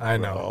big, I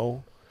know.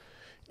 bro.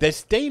 The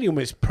stadium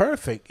is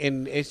perfect,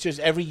 and it's just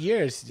every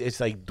year it's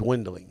like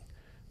dwindling.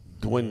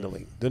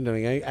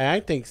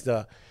 I think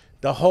the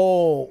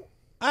whole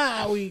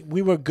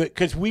we were good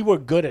because we were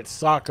good at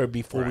soccer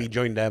before we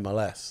joined the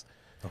MLS.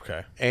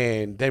 Okay.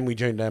 And then we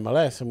joined the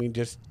MLS, and we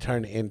just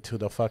turned into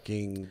the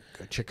fucking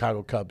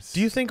Chicago Cubs. Do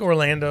you think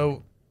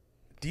Orlando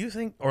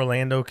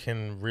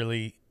can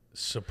really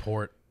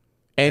support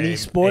any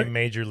sport? A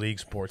major league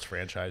sports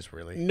franchise,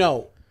 really?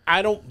 No,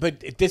 I don't.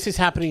 But this is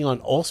happening on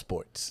all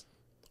sports.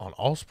 On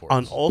all sports?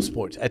 On all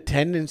sports.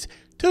 Attendance.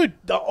 Dude,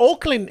 the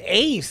Oakland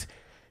A's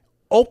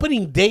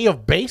opening day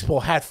of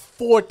baseball had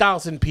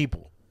 4,000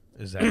 people.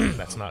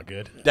 That's not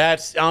good?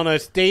 That's on a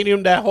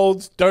stadium that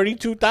holds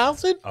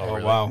 32,000? Oh,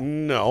 really? Wow.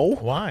 No.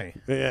 Why?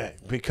 Yeah,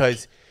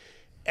 because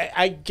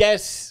I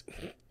guess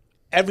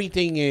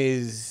everything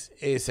is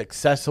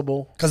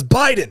accessible. Because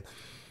Biden.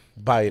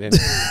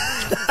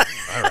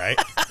 All right.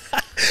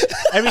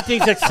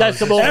 Everything's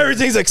accessible.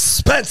 Everything's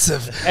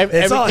expensive.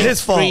 It's all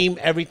his fault.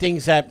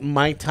 Everything's at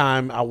my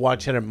time. I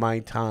watch it at my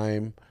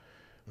time.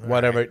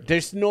 Whatever. Right.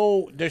 There's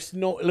no.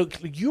 Look,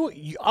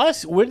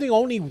 us. We're the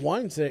only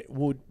ones that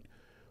would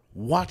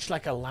watch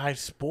like a live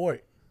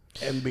sport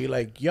and be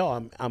like, "Yo,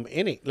 I'm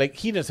in it." Like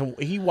he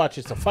doesn't. He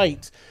watches the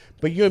fights,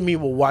 but you and me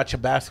will watch a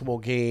basketball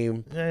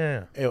game.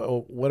 Yeah.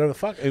 Or whatever the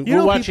fuck.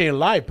 We're watching it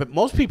live, but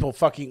most people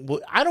fucking.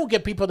 I don't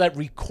get people that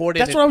record it.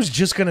 That's what I was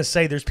just gonna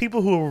say. There's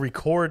people who will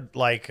record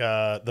like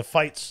the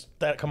fights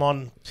that come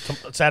on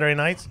Saturday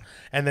nights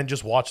and then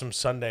just watch them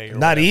Sunday. Or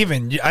Not whatever.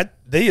 even.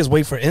 They just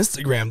wait for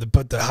Instagram to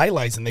put the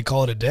highlights and they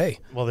call it a day.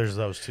 Well, there's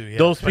those too. Yeah.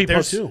 Those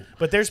people too.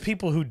 But there's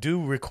people who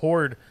do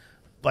record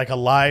like a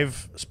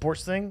live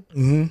sports thing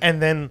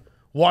and then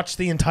watch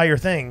the entire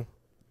thing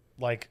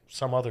like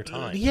some other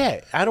time.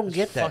 Yeah, I don't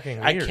get that. fucking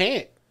I weird.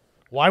 can't.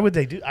 Why would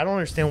they do? I don't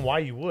understand why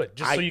you would.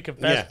 Just so you can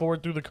fast yeah.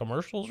 forward through the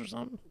commercials or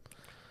something.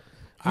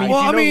 Well, if you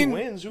I know mean, who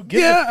wins, who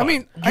gives a yeah, fuck? I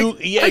mean,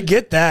 Yeah. I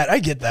get that. I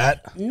get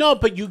that. No,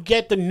 but you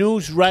get the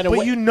news right away.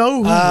 But you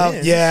know who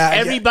wins. Yeah,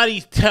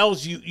 Everybody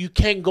tells you. You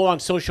can't go on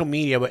social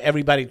media, but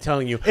everybody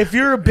telling you. If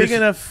you're a big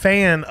enough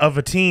fan of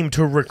a team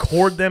to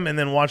record them and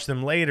then watch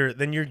them later,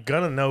 then you're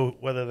gonna know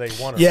whether they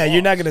won or Yeah,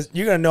 lost.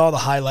 you're gonna know all the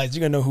highlights.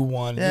 You're gonna know who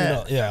won.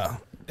 Yeah. Yeah.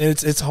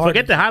 It's hard.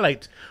 Forget the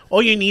highlights.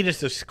 All you need is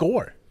the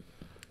score.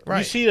 Right.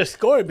 You see the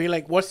score and be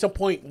like, what's the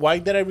point? Why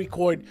did I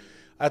record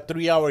a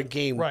 3-hour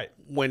game Right.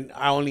 when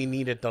I only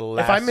needed the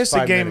last If I miss a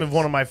 5 game minutes? of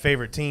one of my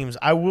favorite teams,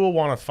 I will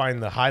want to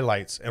find the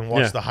highlights and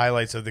watch Yeah. the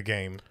highlights of the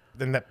game.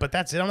 But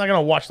that's it. I'm not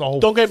gonna watch the whole.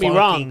 Don't get me fucking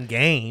wrong.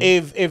 Game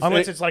If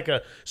unless it's like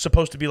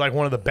supposed to be like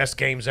one of the best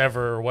games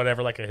ever or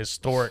whatever, like a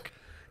historic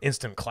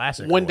instant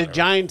classic. when or the whatever.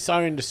 Giants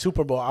are in the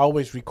Super Bowl, I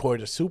always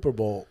record the Super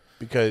Bowl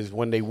because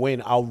when they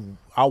win, I'll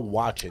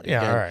watch it. Yeah,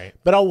 again. all right.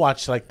 But I'll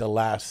watch like the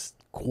last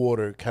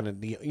quarter kind of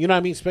deal. You know what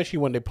I mean? Especially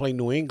when they play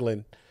New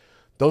England.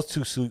 Those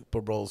 2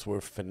 Super Bowls were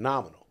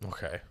phenomenal.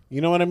 Okay.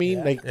 You know what I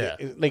mean? Yeah.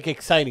 Like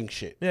exciting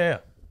shit. Yeah.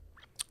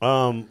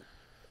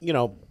 You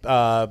know,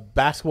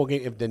 basketball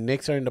game. If the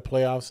Knicks are in the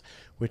playoffs,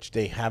 which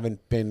they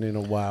haven't been in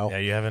a while, Yeah.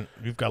 You haven't.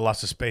 You've got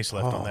lots of space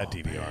left on that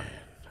DVR.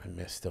 I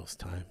miss those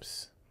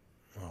times.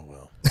 Oh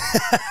well.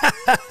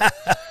 I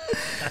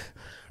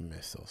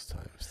miss those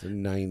times. The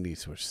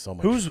 '90s were so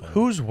much. fun.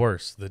 Who's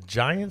worse, the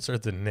Giants or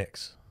the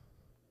Knicks?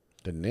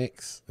 The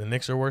Knicks? The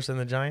Knicks are worse than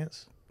the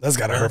Giants That's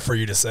gotta hurt for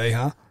you to say,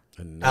 huh?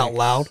 The Knicks. Out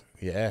loud.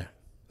 Yeah.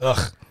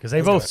 Ugh. because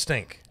they both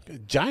stink.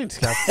 Giants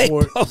got They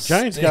 4. both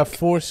Giants got stink.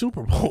 4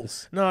 Super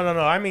Bowls. No.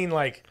 I mean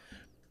like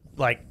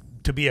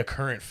to be a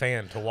current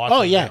fan to watch.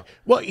 Oh them yeah. now.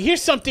 Well,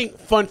 here's something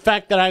fun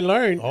fact that I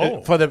learned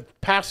for the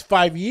past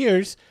 5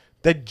 years: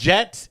 the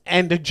Jets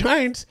and the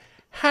Giants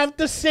have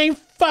the same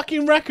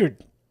fucking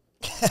record.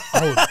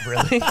 Oh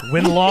really?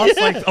 Win loss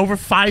like over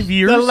 5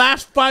 years. The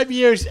last 5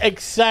 years,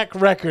 exact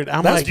record.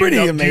 I'm That's like, pretty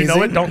Do you know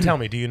amazing. it? Don't tell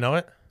me. Do you know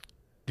it?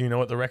 Do you know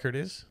what the record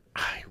is?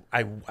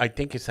 I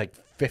think it's like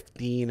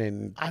 15,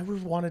 and I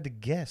would wanted to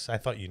guess. I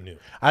thought you knew.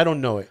 I don't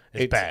know it.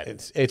 It's bad.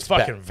 It's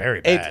fucking bad.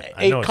 very bad.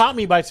 I know It it's caught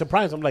me by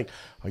surprise. I'm like,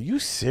 are you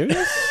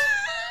serious?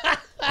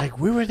 Like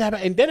we were that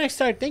bad. And then I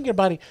started thinking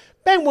about it.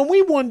 Man, when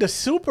we won the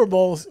Super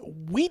Bowls,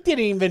 we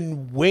didn't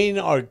even win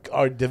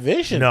our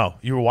division. No,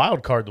 you were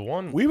wild card the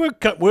one.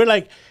 We're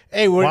like,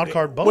 hey, Wild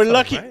card both we're of them,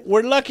 lucky. right?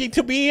 We're lucky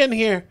to be in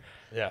here.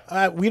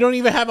 Yeah. We don't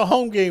even have a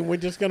home game. We're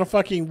just gonna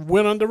fucking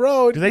win on the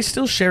road. Do they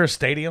still share a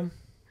stadium?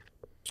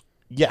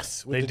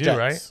 Yes, with They the do, Jets.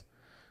 right?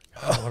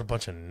 Oh, what a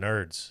bunch of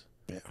nerds.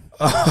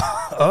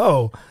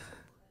 Oh.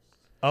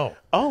 Oh.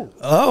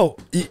 Oh,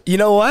 You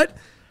know what?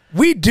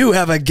 We do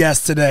have a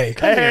guest today.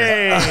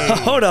 Hey.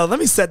 Hold on, let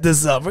me set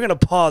this up. We're gonna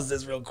pause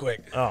this real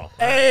quick. Oh.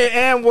 Hey,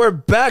 and we're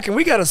back, and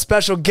we got a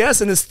special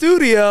guest in the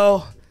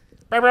studio.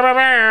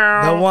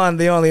 The one,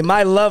 the only,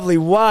 my lovely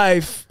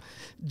wife,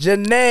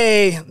 Johnne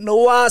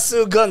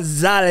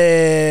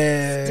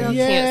Gonzalez. Still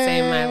can't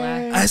say my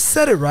last. I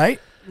said it right.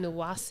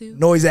 Nawasu.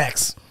 Noise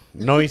X.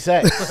 Noise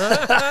X.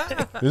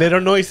 Little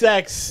Noise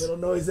X. Little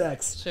Noise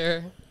X.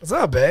 Sure. What's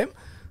up, babe?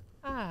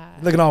 Ah.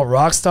 Looking all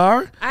rock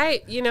star.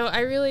 I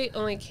really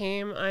only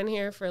came on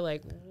here for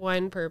like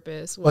one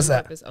purpose. One What's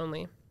that? purpose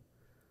only.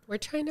 We're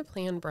trying to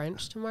plan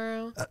brunch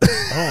tomorrow.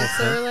 Oh,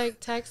 So we're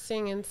like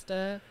texting and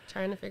stuff,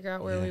 trying to figure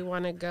out where we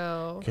want to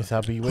go. guess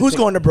I'll be with Who's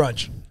going to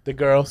brunch? the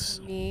girls.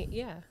 Me,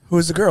 yeah.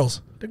 Who's the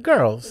girls? The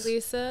girls.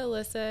 Lisa,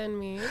 Alyssa, and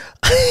me.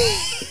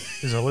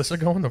 Is Alyssa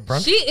going to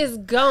brunch? She is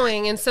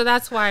going, and so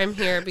that's why I'm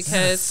here,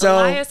 because So-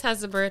 Elias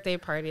has a birthday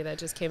party that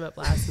just came up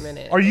last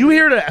minute. Are you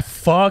here to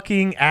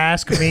fucking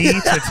ask me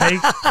to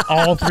take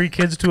all 3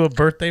 kids to a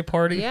birthday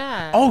party?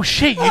 Yeah. Oh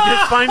shit! You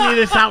just finding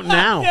this out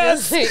now.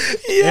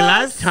 In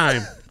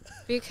lifetime.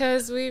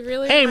 Because we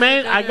really. Hey wanna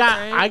man, go I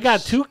to got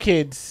brunch. 2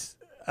 kids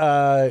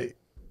at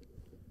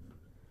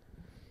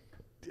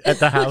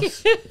the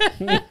house.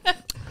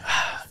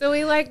 So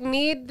we like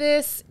need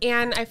this,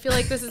 and I feel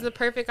like this is the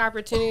perfect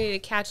opportunity to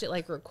catch it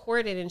like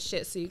recorded and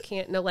shit, so you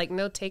can't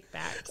no take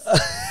backs.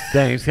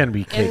 Dang, it's gonna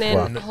be And then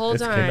cakewalk. hold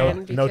It's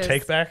on, no because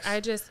take backs?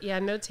 I just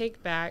no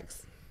take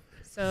backs.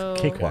 So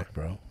Cakewalk,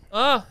 bro.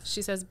 Oh,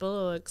 she says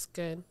Bulla looks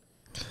good.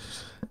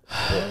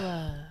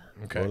 Bulla.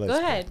 Okay. Go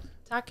ahead,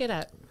 talk it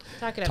up.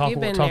 Talk it up. Talk, You've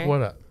been talk there.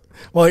 what up?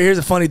 Well, here's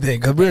a funny thing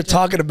because we were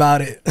talking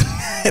about it,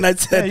 and I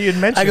said, Yeah, you'd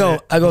mentioned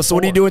it I go. So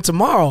what are you before. doing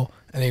tomorrow?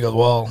 And he goes,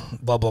 well,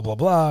 blah blah blah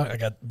blah. I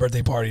got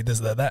birthday party, this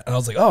that that. And I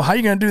was like, oh, how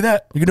you gonna do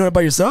that? You can do it by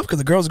yourself because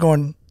the girls are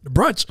going to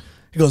brunch.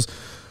 He goes,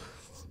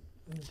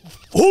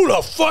 who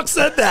the fuck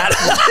said that?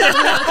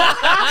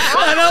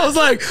 And I was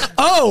like,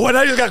 oh, when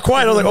I just got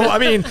quiet, I was like, oh, I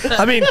mean,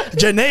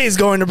 Janae's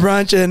going to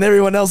brunch and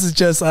everyone else is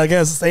just, I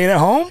guess, staying at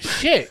home.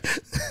 Shit.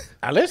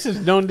 Alyssa's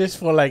known this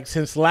for like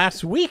since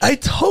last week. I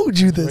told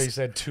you He this.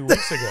 said 2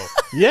 weeks ago.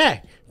 Yeah,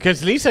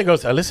 because Lisa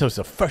goes, Alyssa was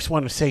the first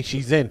one to say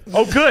she's in.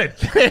 Oh, good.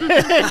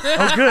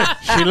 Oh, good.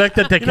 She looked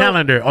at the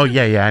calendar. Oh,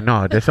 yeah, I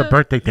know. There's a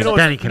birthday thing. No,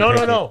 Danny can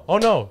take it. no. Oh,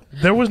 no.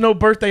 There was no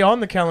birthday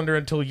on the calendar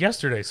until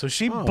yesterday. So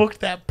she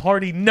booked that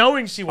party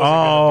knowing she wasn't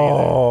going to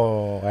be there.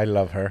 Oh, I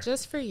love her.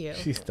 Just for you.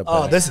 She's the best.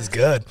 Oh, this is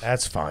good.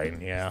 That's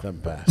fine. Yeah. the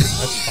best.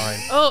 That's fine.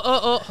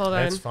 Oh, hold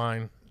on. That's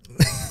fine.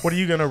 What are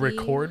you going to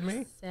record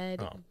me? Said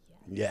Oh.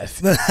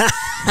 Yes.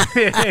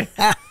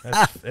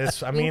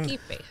 It's, I mean, winky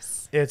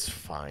face. it's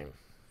fine.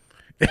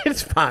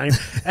 It's fine.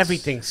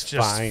 Everything's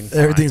Just fine.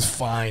 Everything's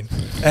fine.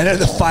 And then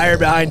the fire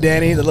behind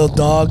Danny, the little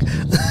dog.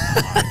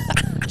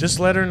 Just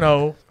let her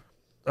know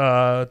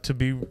to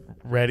be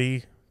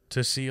ready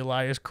to see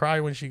Elias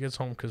cry when she gets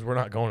home because we're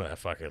not going to that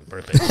fucking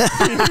birthday.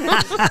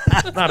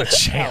 Not a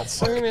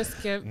chance. We're gonna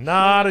skip.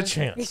 Not a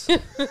chance.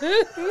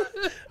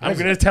 I'm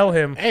going to tell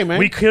him, Hey, man.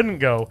 we couldn't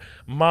go.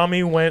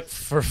 Mommy went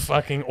for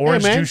fucking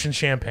orange man. juice and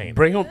champagne.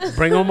 Bring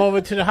them over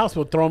to the house.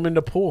 We'll throw them in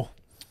the pool.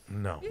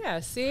 No.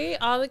 Yeah, see,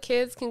 all the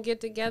kids can get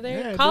together.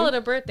 Yeah, Call dude. it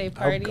a birthday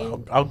party.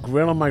 I'll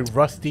grill on my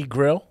rusty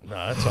grill. No,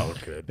 that's all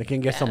good. They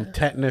can get some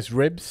tetanus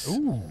ribs.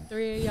 Ooh.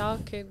 3 of y'all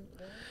could.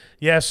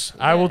 Yes,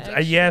 I will.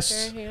 extra Yes.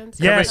 pair of hands.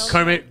 Yes.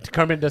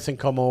 Kermit doesn't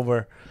come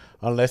over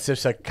unless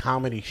there's a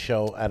comedy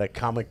show at a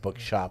comic book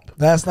shop.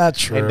 That's not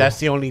true. And that's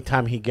the only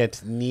time he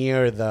gets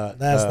near the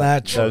That's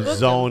not true. the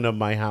zone of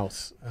my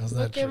house. That's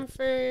not Book true. him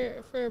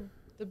for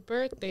the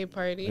birthday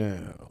party. Yeah.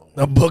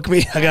 Don't book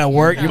me. I got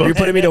work. You're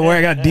putting me to work.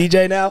 I got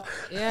DJ now.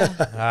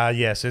 Yeah.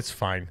 Yes, it's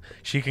fine.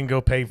 She can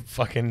go pay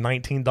fucking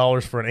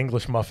 $19 for an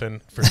English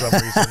muffin for some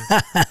reason,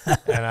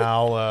 and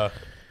I'll.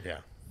 Yeah.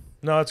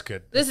 No, it's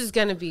good. This is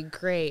gonna be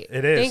great.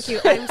 It is. Thank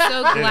you. I'm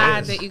so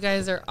glad is. that you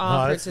guys are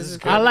all No, this is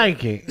participating. I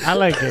like it. I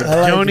like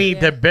Joni,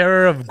 it. the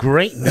bearer of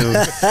great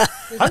news.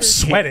 I'm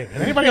sweating.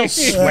 Anybody else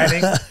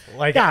sweating?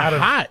 Like Got out of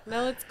hot.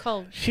 No, it's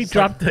cold. She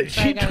dropped the. She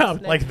Sorry, guys.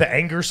 dropped. like the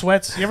anger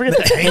sweats. You ever get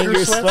the anger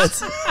Anger sweats?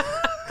 sweats.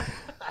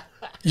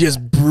 You're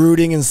just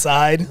brooding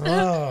inside.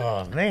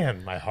 Oh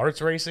man, my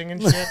heart's racing and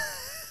shit.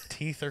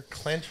 Teeth are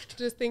clenched.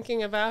 Just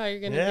thinking about how you're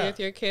gonna Yeah. be with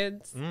your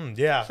kids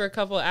Yeah. for a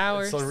couple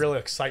hours. It's a real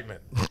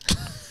excitement.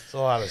 It's a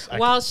lot of.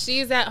 While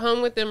she's at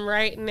home with them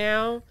right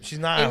now. She's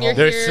not and at you're home.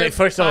 There's here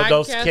first of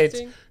all,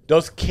 podcasting.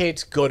 those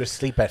kids go to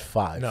sleep at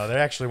 5. No, they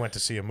actually went to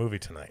see a movie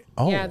tonight.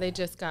 Oh. Yeah, they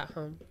just got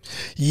home.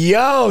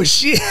 Yo,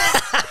 she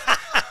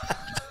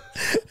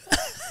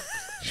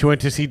She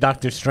went to see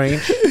Doctor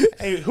Strange.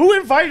 Hey, who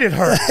invited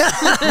her?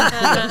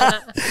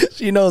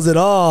 she knows it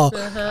all.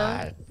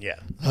 Yeah.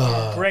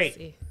 Oh. Great.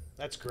 See.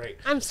 That's great.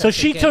 I'm So such a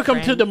she good took them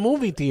to friend. the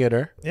movie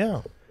theater,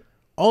 Yeah.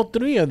 all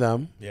 3 of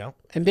them, Yeah.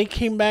 and they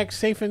came back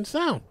safe and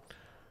sound.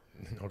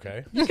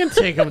 Okay. You can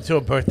take them to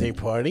a birthday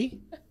party.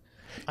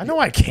 I know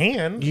I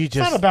can. You It's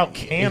just not about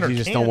can or you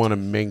just can't. don't want to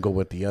mingle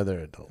with the other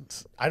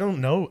adults. I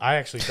don't know. I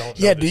actually don't know.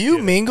 Yeah, this do you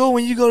kid. mingle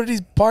when you go to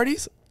these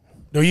parties?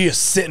 Or you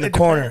just sit in the It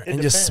corner depends. and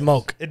It just depends.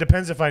 smoke? It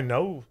depends if I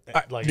know.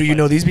 Like, Do you if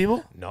know I- these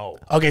people? No.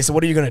 Okay, so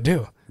what are you gonna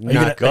do? Are you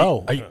Not gonna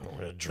go. Are you, I'm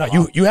gonna no,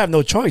 drop. you have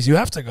no choice. You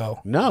have to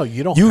go. No,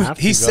 you don't You have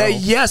to he go. said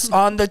yes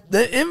on the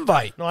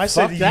invite. No, I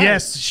said Fuck that.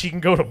 yes. She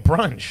can go to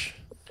brunch.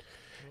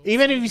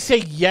 Even if you say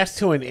yes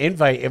to an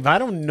invite, if I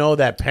don't know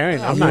that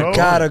parent, I'm You not.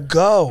 gotta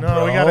go, No,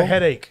 bro. we got a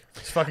headache.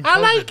 It's fucking I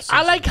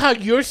COVID like how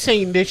you're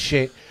saying this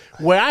shit,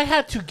 where I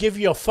had to give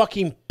you a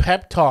fucking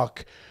pep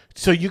talk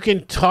so you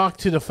can talk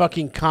to the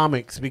fucking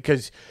comics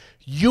because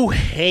you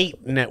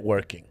hate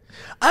networking.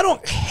 I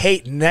don't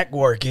hate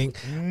networking.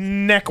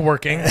 Neck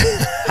working.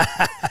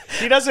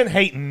 He doesn't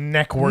hate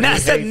neck working. I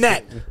said He hates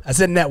net. I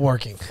said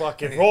networking.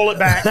 Fucking roll it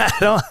back. I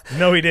don't.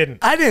 No, he didn't.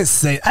 I didn't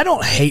say. I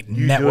don't hate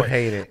networking.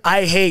 hate it.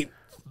 I hate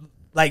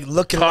like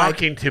looking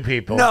Talking like, to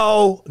people.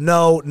 No.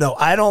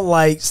 I don't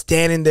like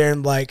standing there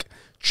and like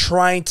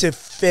trying to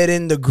fit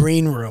in the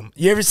green room.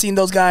 You ever seen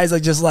those guys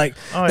like just like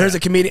there's a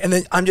comedian and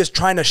then I'm just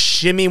trying to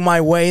shimmy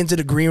my way into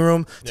the green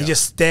room to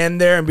just stand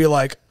there and be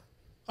like,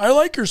 I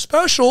like your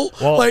special.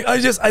 Well, like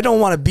I don't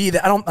want to be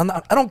that.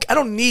 I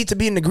don't need to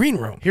be in the green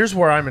room. Here's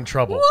where I'm in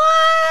trouble.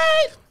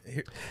 What?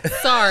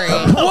 Sorry.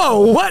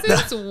 Whoa, what?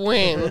 Since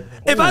when?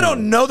 If I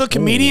don't know the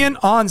comedian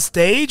on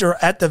stage or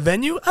at the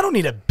venue, I don't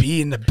need to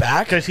be in the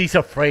back. Because he's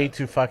afraid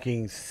to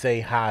fucking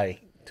say hi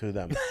to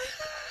them.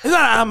 It's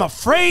not I'm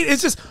afraid.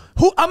 It's just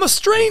I'm a You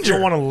stranger.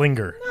 don't want to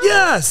linger.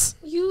 Yes.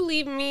 You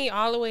leave me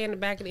all the way in the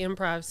back of the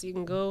improv so you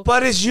can go.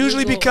 But it's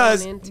usually Google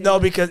because on into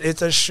because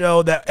it's a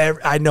show that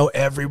I know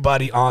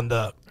everybody on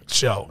the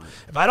show.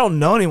 If I don't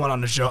know anyone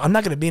on the show, I'm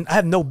not going to be I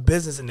have no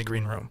business in the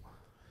green room.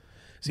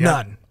 See,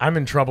 None. I'm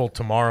in trouble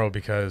tomorrow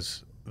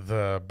because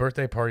the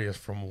birthday party is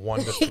from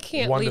 1 to He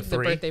can't 1 to leave the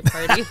 3. birthday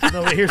party.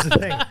 No, but here's the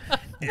thing: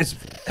 is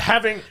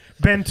having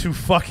been to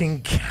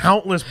fucking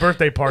countless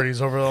birthday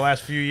parties over the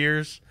last few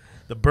years,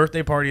 the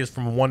birthday party is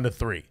from 1 to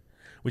 3,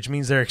 which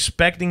means they're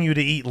expecting you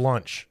to eat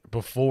lunch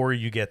before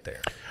you get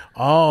there.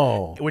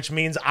 Oh. Which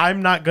means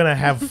I'm not gonna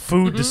have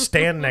food to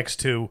stand next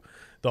to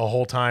the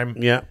whole time.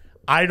 Yeah.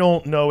 I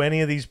don't know any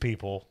of these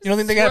people. You don't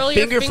think they got Swirl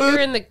your finger finger food?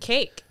 in the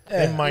cake.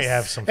 They might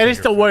have some. And it's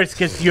the finger worst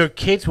because your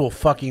kids will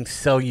fucking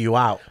sell you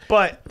out. food.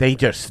 But They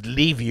just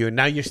leave you.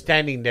 Now you're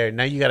standing there.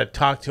 Now you got to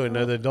talk to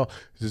another adult.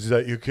 Is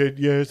that your kid?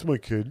 Yeah, it's my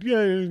kid.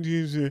 Yeah,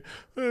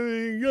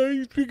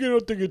 he's picking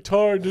up the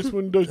guitar. This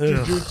one does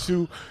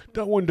jujitsu.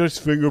 That one does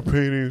finger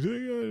paintings. Do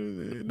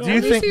you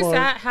At think- least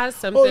that has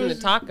something to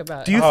talk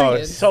about. Do you Oh,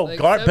 think- it's so Like,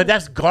 garbage. But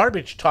that's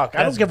garbage talk.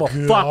 I don't That's give a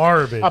fuck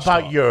garbage about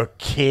talk. your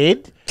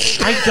kid.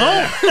 I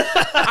don't.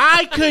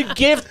 I could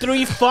give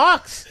 3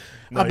 fucks.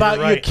 About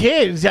you're your right.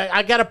 kids,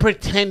 I gotta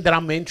pretend that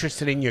I'm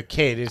interested in your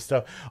kid. It's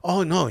the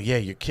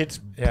your kid's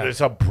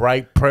is a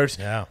bright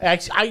person. Yeah.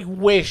 Actually,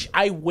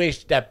 I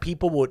wish that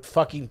people would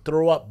fucking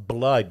throw up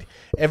blood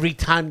every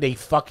time they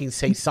fucking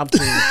say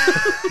something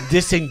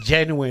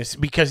disingenuous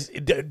because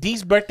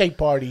these birthday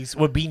parties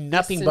would be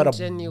nothing but a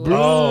Disingenuous.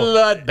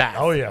 bloodbath.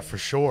 oh yeah, for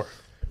sure.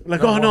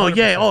 Like, No, oh no,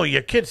 100%. oh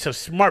your kid's so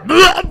smart.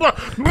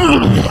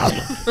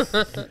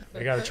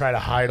 I got to try to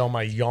hide all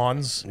my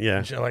yawns. Yeah.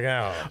 And shit like,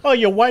 oh. Oh,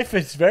 your wife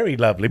is very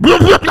lovely.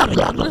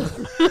 I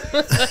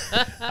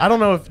don't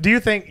know if do you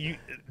think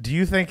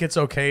it's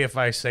okay if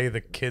I say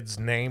the kid's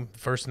name,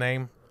 first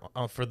name,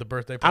 for the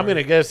birthday party? I'm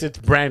gonna guess it's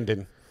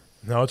Brandon.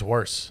 No, it's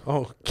worse.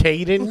 Oh,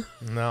 Caden.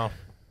 No,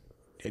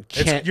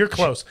 Chan- you're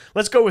close.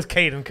 Let's go with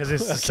Caden because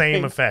it's the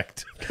same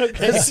effect.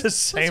 It's the What's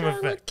same wrong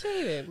effect. with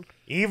Kaden?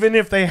 Even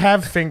if they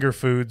have finger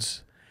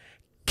foods,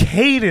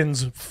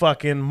 Caden's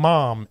fucking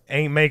mom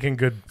ain't making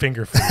good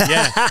finger food.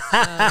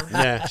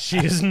 Yeah. She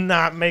is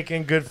not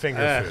making good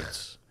finger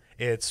foods.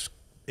 It's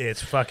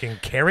fucking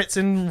carrots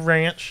and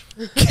ranch.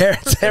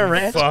 Carrots and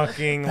ranch.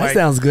 Fucking That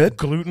sounds good.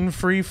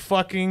 gluten-free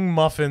fucking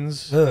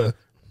muffins. Ugh.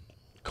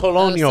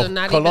 Colonial, So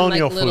not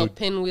colonial even like little food.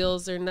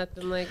 pinwheels or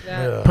nothing like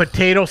that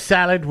Potato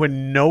salad with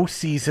no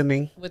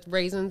seasoning. with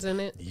raisins in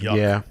it. Yuck.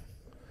 Yeah.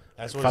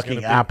 That's what it's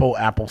Fucking gonna be.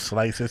 apple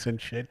slices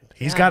and shit.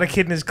 He's got a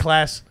kid in his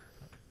class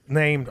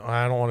named,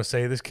 I don't want to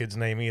say this kid's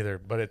name either,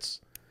 but it's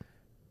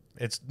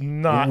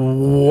not.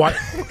 What?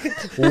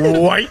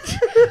 White?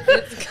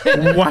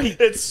 White?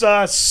 It's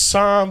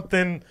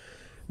something.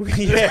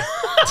 Yeah.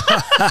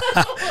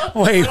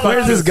 Wait,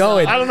 where's this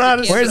going? I don't know how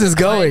to Where's this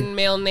going? One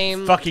male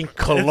name. Fucking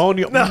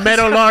colonial. No,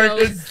 Meadowlark.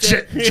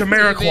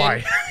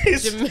 Jamiroquai.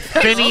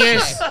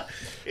 Phineas.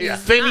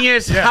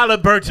 Phineas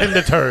Halliburton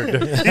the third.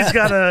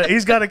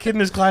 He's got a kid in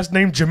his class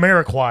named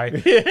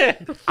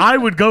Jamiroquai. I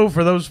would go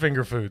for those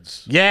finger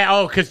foods. Yeah,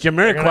 oh, because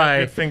gonna have Jamiroquai,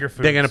 good finger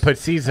they're going to foods.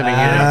 put seasoning in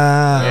it.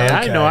 Ah, Yeah, okay.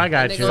 I know, I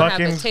got They're you. gonna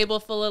have a Fucking- table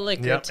full of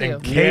liquor Yep. too.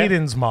 And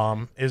Caden's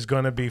mom is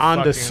going to be On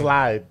the fucking-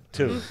 slide,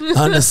 too.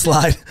 On the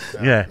slide.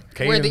 Yeah.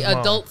 Where the Caden's mom-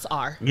 adults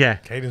are. Yeah.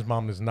 Caden's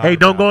mom is not. Hey,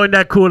 don't go around. in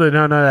that cooler.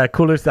 No, that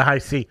cooler's the high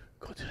C.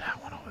 Go to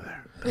that one over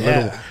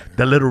there.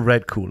 The little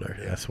red cooler.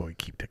 That's where we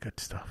keep the good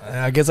stuff.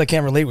 I guess I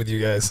can't relate with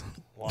you guys.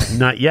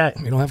 Not yet.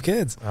 We don't have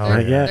kids.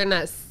 Not yet. They're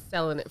not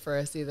selling it for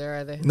us either,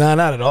 are they? No,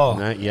 not at all.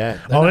 Not yet.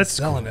 They're Oh, not it's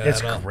selling it it's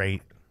at all.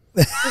 great.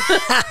 You're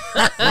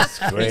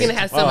gonna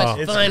have so much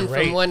it's fun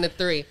great. from 1 to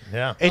 3.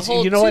 Yeah. It's,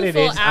 Whole you know what 2 it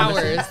full is?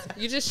 hours.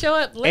 You just show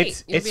up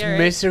late. You'll It's be all right.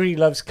 misery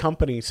loves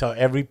company. So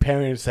every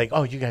parent is like,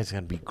 "Oh, you guys are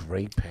gonna be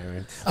great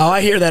parents." Oh,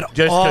 I hear that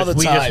Just all because the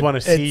we time. just want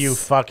to see you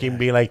fucking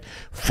be like,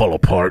 "Fall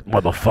apart,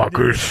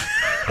 motherfuckers."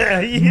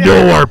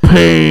 Your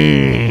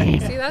pain.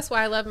 See, that's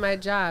why I love my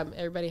job.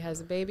 Everybody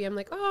has a baby. I'm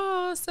like,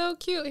 oh, so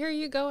cute. Here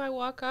you go. I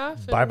walk off.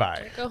 and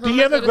Bye-bye. go home, Do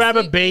you I ever go to grab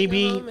a sleep,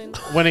 baby go home, and-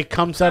 when it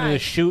comes out of the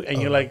Right. chute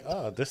and you're like,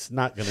 oh, this is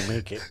not gonna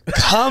make it?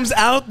 Comes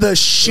out the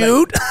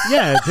chute.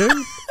 Yeah, dude.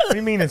 What do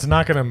you mean it's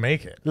not going to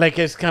make it? Like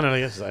it's kind of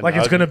Like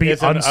it's going to be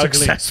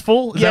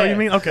unsuccessful? Is that what you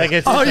mean? Okay. Like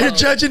it's, Oh, you're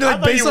judging I like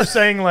thought based you were on.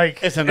 saying like,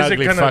 it's an is it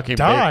ugly going fucking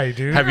to die, baby.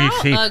 dude? Have you They're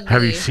seen? all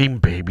Have you ugly. seen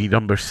baby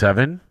number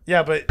 7?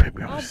 Yeah, but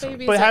All babies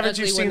but are haven't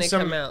ugly you when seen they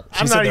some? come out.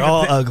 She said they're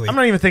all ugly. I'm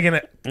not even thinking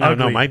it. No,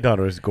 ugly. no, my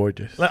daughter is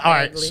gorgeous. All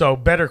right, Ugly. so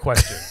better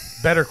question.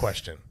 Better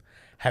question.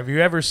 Have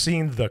you ever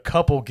seen the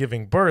couple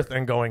giving birth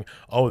and going,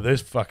 "Oh,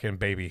 this fucking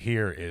baby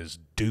here is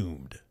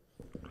doomed"?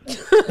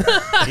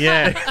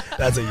 Yeah,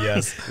 That's a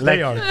yes.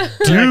 They are like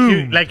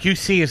doomed. like you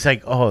see, it's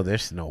like, oh,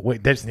 there's no way.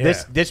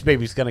 This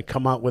baby's gonna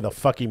come out with a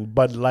fucking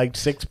Bud Light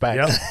 6-pack,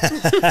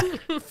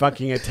 Yep.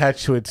 fucking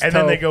attached to its And toe.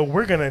 then they go,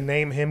 "We're gonna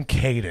name him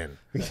Caden,"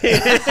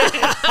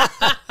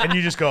 and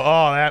you just go,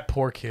 "Oh, that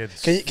poor kid."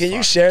 Can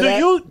you share Do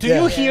that?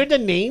 you hear the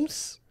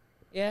names?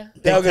 Yeah.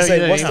 Yeah, I was gonna tell you say,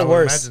 that, what's yeah, the I would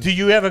worst? imagine. Do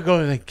you ever go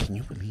like, can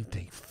you believe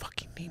they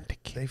fucking named the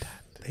kid?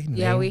 They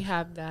Yeah, named- we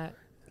have that.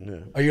 Yeah.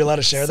 Are you allowed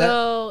to share that?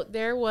 So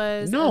there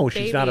was No, a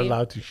she's not baby-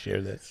 allowed to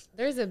share this.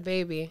 There's a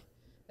baby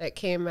that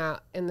came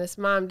out, and this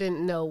mom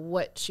didn't know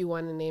what she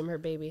wanted to name her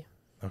baby.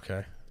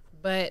 Okay.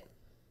 But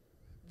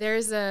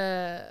there's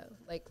a,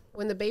 like,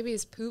 when the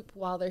babies poop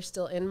while they're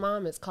still in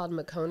mom, it's called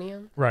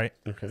meconium. Right.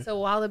 Okay. So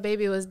while the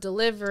baby was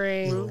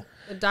delivering,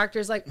 the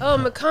doctor's like, oh,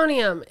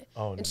 meconium.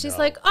 Oh, And she's no.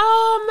 like,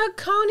 oh,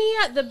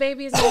 meconia. The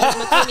baby's name is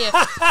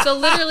meconia. So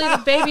literally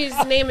the baby's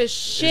name is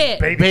shit.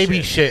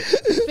 Baby shit.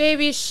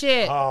 Baby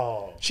shit.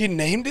 Oh. She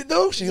named it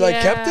though. She like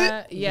kept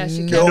it. Yeah, she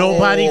kept No. it.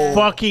 Nobody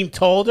fucking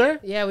told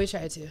her. Yeah, we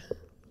tried to.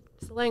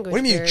 It's a language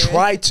What do you mean you barrier.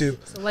 try to?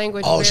 It's a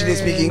language Oh, she didn't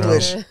barrier. speak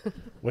English.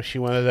 What she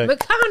wanted to.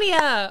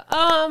 Meconia.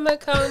 Oh,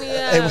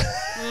 meconia.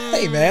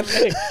 Hey man.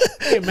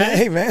 Hey man.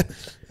 Hey man.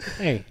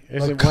 Hey,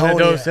 is it one of Laconia.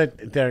 those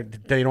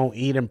that they don't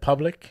eat in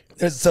public?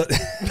 There's so,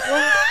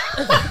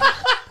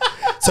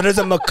 so there's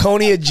a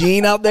Maconia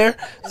gene out there.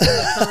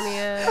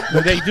 Meconia.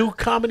 But they do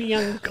comedy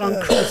on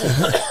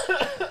cruises.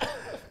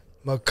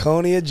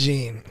 Maconia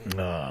gene.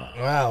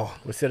 Wow.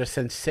 Was it a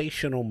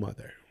sensational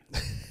mother?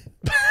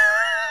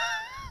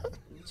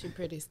 She's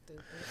pretty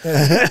stupid.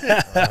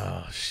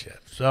 Oh shit.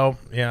 So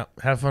yeah,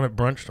 have fun at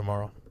brunch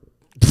tomorrow.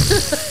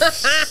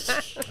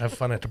 Have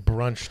fun at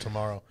brunch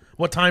tomorrow.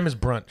 What time is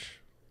brunch?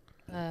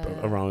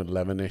 Around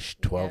 11-ish,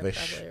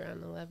 12-ish. Probably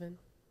around 11.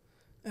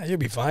 Yeah, you'll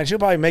be fine. She'll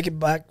probably make it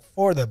back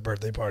for the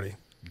birthday party.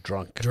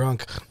 Drunk.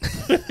 Drunk.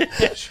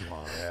 She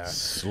won't. Yeah.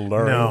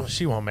 Slurring. No,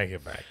 she won't make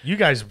it back. You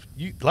guys,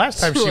 last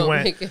time she won't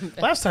went. make it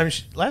back.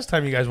 Last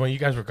time you guys went, you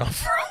guys were gone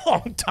for a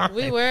long time.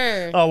 We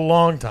were. a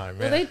long time.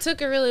 Well, Yeah. they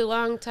took a really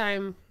long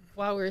time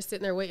while we were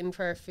sitting there waiting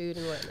for our food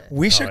and whatnot.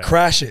 We should yeah.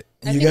 crash it.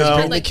 I You think guys we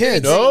bring had the like 3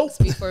 kids. No. drinks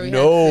before we had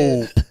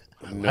No. food.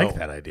 I like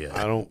that idea.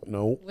 I don't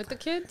know. With the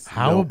kids?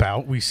 How No.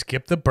 about we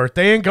skip the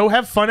birthday and go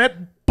have fun at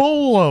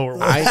Bullo? Or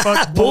what the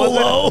fuck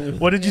was it?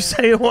 What did you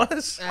say it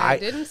was? I I-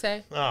 didn't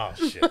say. Oh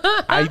shit!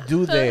 I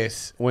do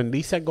this when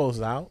Lisa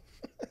goes out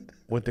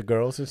with the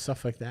girls and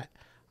stuff like that.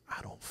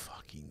 I don't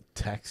fucking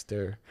text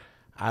her.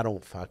 I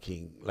don't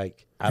fucking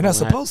like. You're not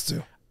supposed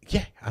to.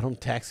 Yeah, I don't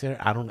text her.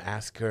 I don't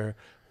ask her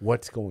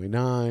what's going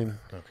on.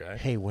 Okay.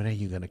 Hey, when are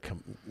you gonna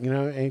come? You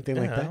know, anything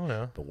like Yeah, I that. don't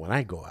know. But when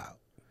I go out,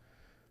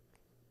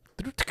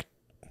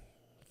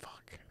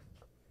 fuck.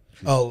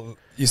 Oh,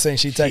 you saying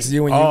she texted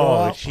you when you go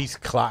out? she's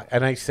clock,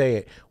 and I say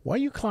it. Why are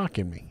you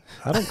clocking me?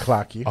 I don't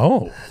clock you.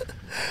 Oh,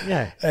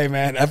 Yeah. Hey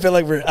man, I feel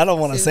like I don't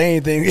want to say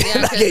anything. Yeah,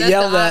 I 'cause get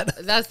yelled that's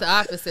at. that's the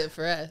opposite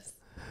for us.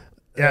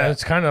 yeah.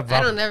 It's kind of.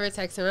 I don't ever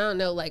text him. I don't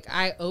know. Like,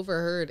 I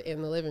overheard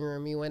in the living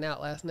room you went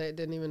out last night.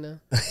 Didn't even know.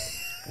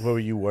 Where were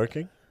you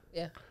working?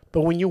 Yeah.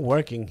 But when you're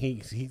working,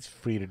 he's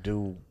free to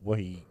do what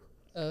he.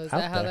 Oh, is Out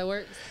that how there. that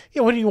works?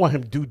 Yeah, what do you want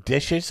him to do?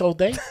 Dishes all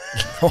day?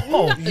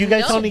 Oh, You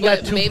guys No, only got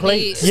but 2 maybe-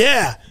 plates.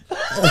 yeah.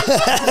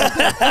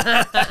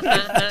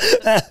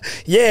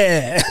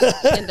 Yeah.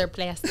 And they're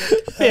plastic.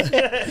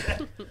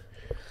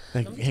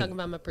 Like, I'm hey, talking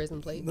about my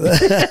prison plate.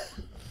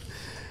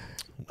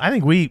 I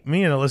think me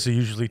and Alyssa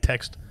usually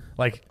text.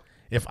 Like,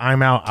 if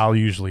I'm out, I'll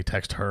usually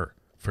text her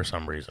for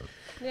some reason.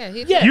 Yeah,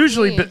 he Yeah.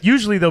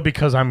 Usually though,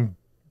 because I'm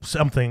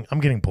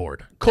getting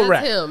bored.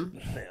 correct. That's him.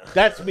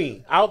 That's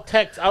me. I'll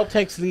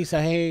text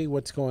Lisa, hey,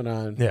 what's going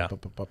on? Yeah.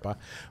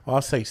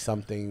 I'll say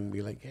something,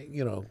 be like, hey,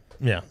 you know,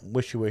 Yeah.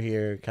 wish you were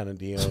here kind of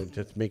deal.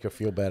 Just make her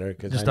feel better.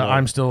 Cause Just I know,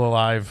 I'm still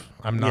alive.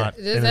 I'm not.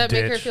 Does in a that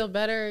make her ditch. feel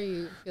better? Or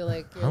you feel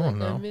like you're I don't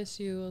like, I know. miss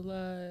you a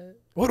lot.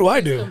 What do I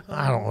do?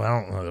 I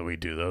don't know that we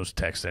do those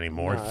texts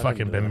anymore. No, I I've don't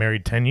fucking do been that.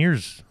 married 10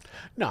 years.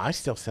 No, I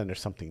still send her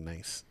something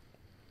nice.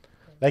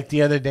 Like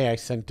the other day, I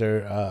sent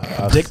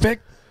her Dick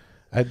pic?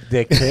 a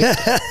dick pic.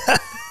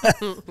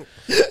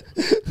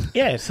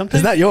 Yeah, sometimes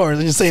It's not yours.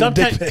 I'm just saying a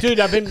dick sometimes, pic. dude,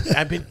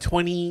 I've been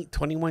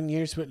 21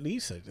 years with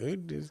Lisa,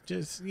 dude. It's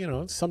just, you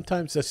know,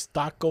 sometimes the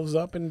stock goes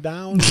up and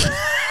down.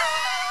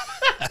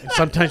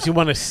 Sometimes you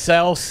want to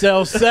sell.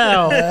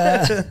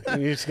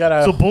 And you just gotta.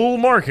 It's a bull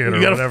market. You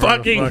or gotta whatever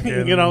fucking,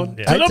 you know,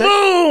 yeah. to the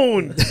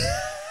moon.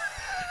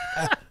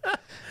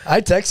 I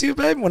text you,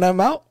 babe, when I'm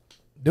out.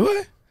 Do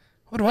I?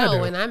 What do I do?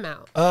 No, when I'm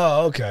out.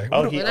 Oh, okay.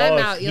 When I'm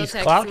out, you'll he's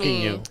text clocking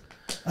me. you.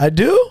 I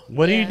do?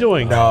 What are you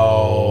doing?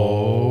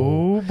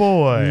 Oh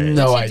boy.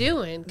 No, What I you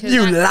doing? 'Cause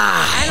You I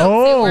lie.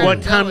 don't see where What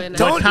I'm time? going.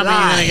 What time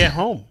are you gonna get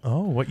home? Oh,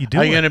 what you Are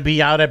doing? you gonna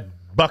be out at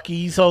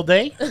Buc-ee's all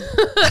day?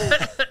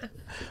 I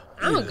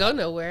don't go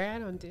nowhere. I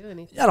don't do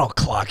anything. I don't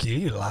clock you.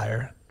 You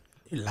liar.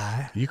 You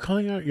lie. You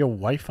calling out your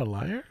wife a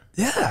liar?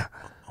 Yeah.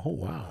 Oh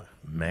wow.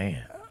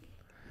 Man.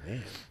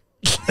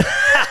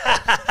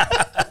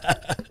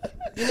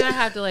 You know, I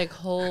have to like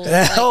hold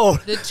Hell.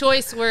 like, the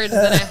choice words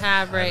that I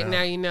have right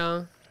now. You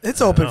know,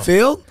 It's open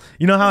field.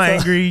 You know how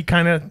angry,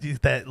 kind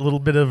of that little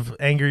bit of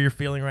anger you're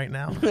feeling right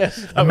now?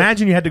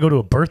 Imagine you had to go to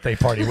a birthday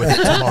party with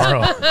it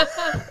tomorrow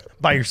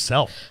by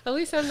yourself. at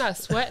least I'm not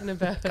sweating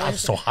about it.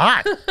 It's so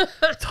hot.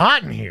 It's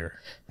hot in here.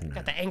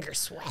 Got the anger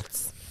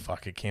sweats.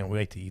 Fuck, I can't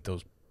wait to eat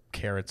those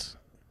carrots.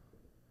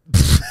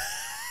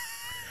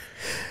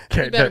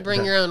 You better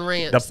bring your own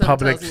ranch. The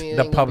Something tells me it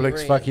ain't gonna be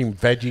ranch. fucking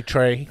veggie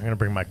tray. I'm going to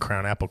bring my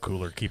Crown Apple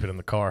cooler, keep it in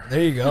the car. There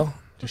you go.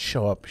 Just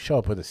show up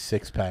with a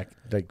 6-pack,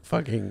 like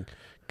fucking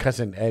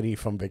cousin Eddie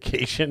from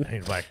vacation. I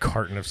need to buy a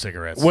carton of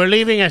cigarettes We're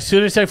leaving as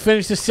soon as I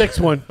finish the 6th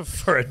one.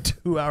 for a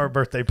 2-hour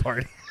birthday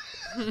party.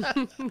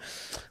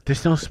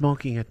 There's no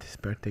smoking at this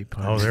birthday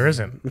party. Oh, there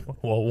isn't.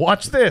 Well,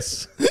 watch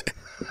this.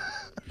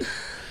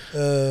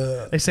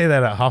 They say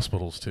that at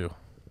hospitals, too.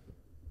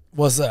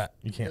 What's that?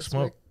 You can't That's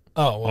smoke.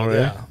 Oh, well, really?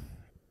 yeah.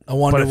 I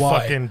wonder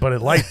why.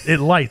 It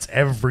lights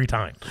every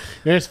time.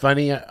 You know, it's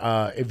funny.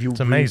 If you It's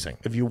amazing.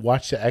 If you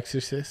watch The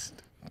Exorcist,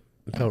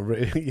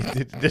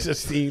 there's a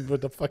scene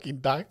with the fucking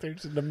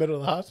doctors in the middle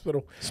of the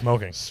hospital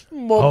Smoking.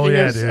 smoking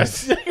yeah, a dude.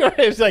 cigarette.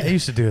 It's like, I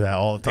used to do that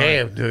all the time.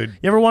 damn, dude.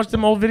 You ever watch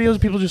them old videos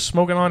of people just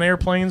smoking on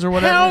airplanes or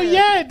whatever? Hell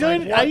yeah,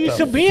 dude. Like, I used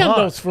to what be the on fuck?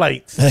 those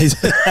flights.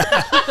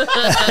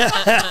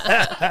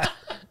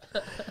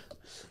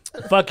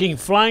 Fucking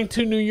flying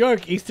to New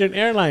York, Eastern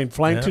Airline,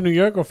 flying Yeah. to New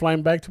York or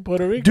flying back to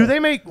Puerto Rico. Do they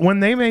make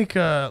when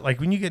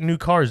you get new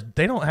cars,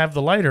 they don't have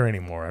the lighter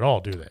anymore at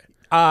all, do they?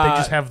 They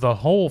just have the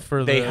hole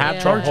for They the have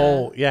the charger.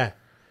 whole, yeah,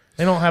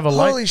 They don't have a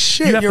light. Holy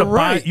shit, You have you're to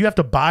buy, right. You have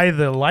to buy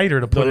the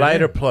lighter to put the it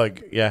lighter in.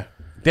 plug, yeah.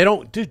 They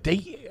don't, dude.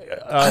 They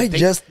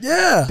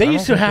yeah. they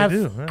used to think they have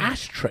do, yeah.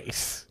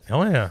 ashtrays.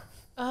 Oh yeah,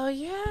 Oh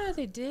yeah,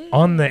 they did.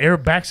 on the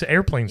backs of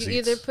airplane You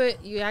seats. either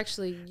you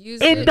actually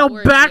use In it the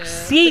or back you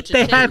seat, put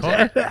your they had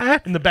change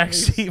in. in the back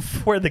seat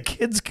where the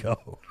kids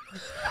go.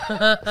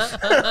 little.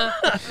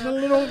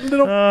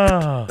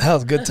 Oh, That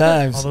was good all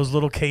times. those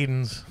little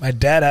cadens My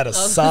dad had a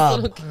Those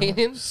sob. little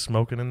cadence.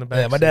 smoking in the back.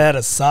 Yeah, my seat. dad had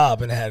a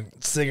sob and it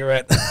had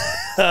cigarette,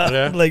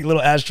 like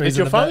little ashtrays Did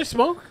your in the father back.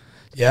 smoke?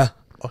 Yeah.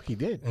 Oh, he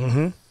did.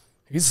 He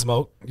used to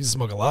smoke. He used to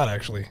smoke a lot,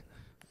 actually.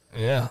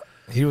 Yeah.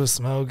 He was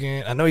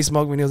smoking. I know he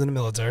smoked when he was in the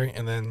military,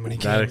 and then when he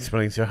That came.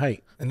 explains your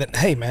height. And then,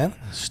 hey, man.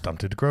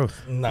 Stunted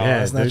growth. No, yeah,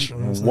 that's not dude. true.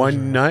 That's not One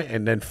true. nut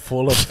and then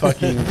full of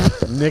fucking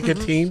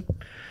nicotine.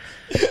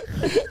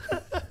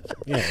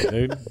 Yeah,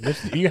 dude.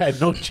 You had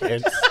no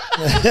chance.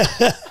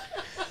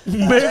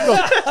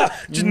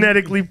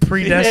 Genetically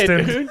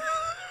predestined.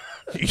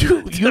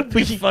 Yeah, you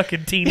be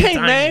fucking teeny Hey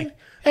tiny.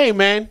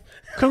 man.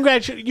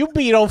 Congratulations. You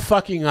beat all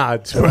fucking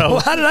odds, bro. Well,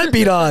 how did I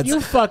beat odds? You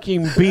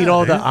fucking beat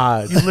all the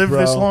odds. You lived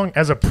this bro. long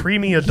as a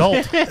preemie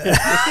adult.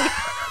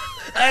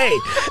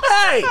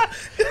 Hey,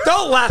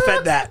 don't laugh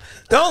at that.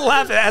 Don't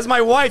laugh at that. As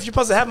my wife, you're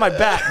supposed to have my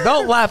back.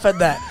 Don't laugh at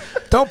that.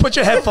 Don't put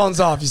your headphones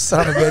off, you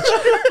son of a bitch.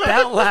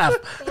 Don't laugh.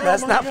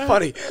 That's not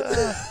funny.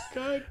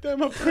 God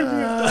damn, a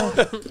premium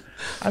dog.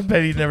 I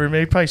bet he never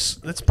made.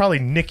 That's probably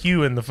Nick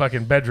you in the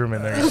fucking bedroom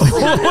in there.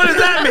 What does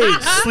that mean?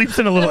 Sleeps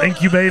in a little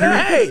incubator.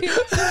 Hey,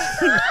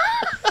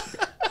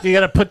 You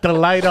gotta put the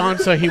light on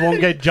so he won't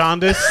get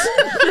jaundice.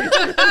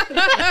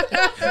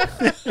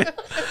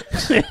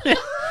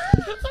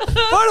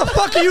 why the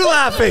fuck are you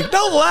laughing?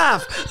 Don't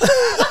laugh.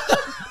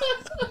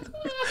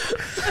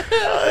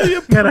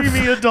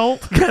 Preemie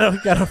adult.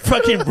 Gotta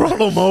fucking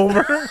roll him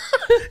over.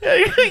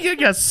 You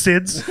got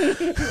SIDS.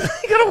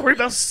 You gotta worry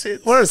about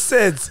SIDS. What are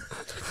SIDS?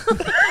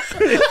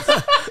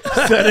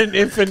 Sudden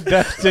infant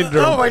death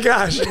syndrome. Oh my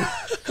gosh.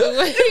 The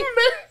way,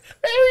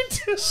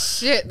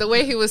 shit, the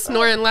way he was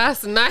snoring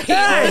last night.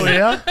 Oh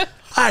yeah.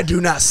 I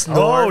do not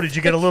snore. Oh, did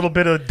you get a little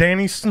bit of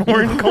Danny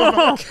snoring going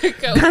on?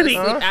 Danny,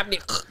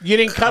 apnea. You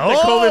didn't cut the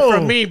Oh. COVID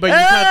from me, but you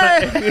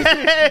cut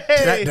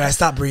the. Did I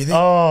stop breathing?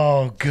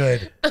 Oh,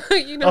 good.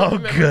 You know, Oh,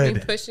 remember good.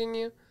 me pushing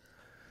you?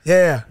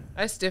 Yeah.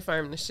 I stiff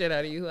armed the shit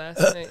out of you last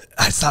night.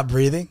 I stopped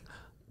breathing.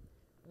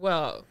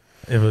 Well,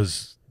 It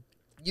was.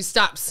 you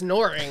stopped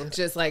snoring,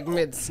 just like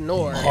mid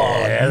snore.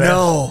 Yeah,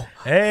 No.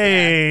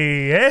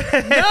 Hey, hey, No,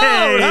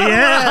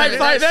 yeah. high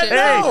five that.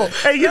 No.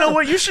 Hey, you know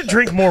what? You should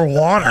drink more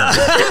water.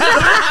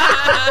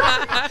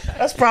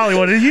 That's probably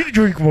what it is. You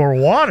drink more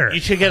water. You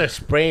should get a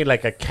spray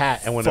like a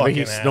cat, and whenever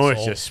he Fucking snores,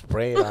 asshole. just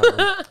spray it on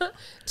him.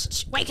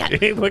 Wake up.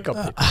 Wake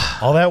up.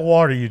 All that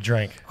water you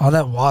drank All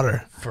that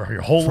water for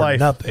your whole for life.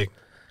 nothing.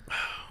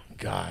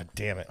 God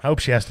damn it. I hope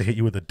she has to hit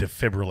you with a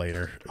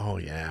defibrillator. Oh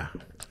yeah.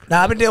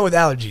 Nah, I've been dealing with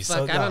allergies. Fuck,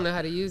 so I don't know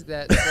how to use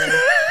that.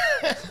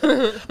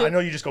 So. I know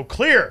you just go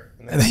clear.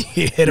 And then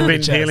you hit him Been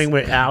in the chest. dealing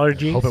with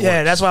allergies.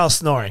 Yeah, that's why I was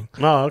snoring.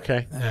 Oh,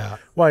 okay. Yeah.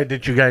 Why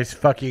did you guys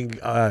fucking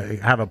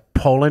have a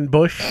Poland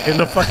bush in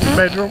the fucking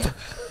bedroom?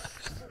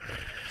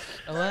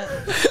 A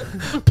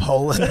what?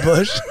 Poland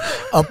bush?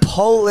 A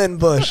Poland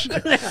bush.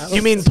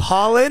 You mean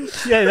pollen?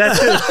 Yeah, that's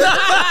it.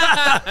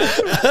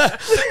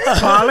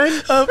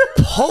 Pollen? A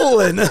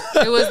Poland.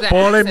 It was the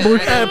Poland accent.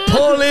 bush? A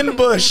Poland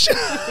bush.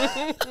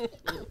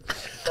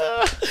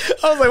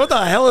 I was like, what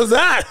the hell is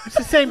that? It's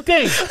the same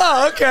thing.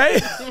 Oh, okay.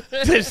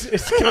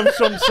 It comes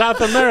from South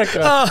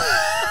America.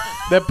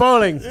 They're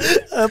polling.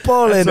 A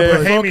Poland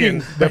bush.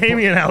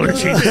 Bahamian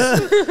allergies.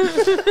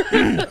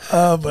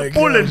 Oh, my God.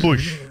 Poland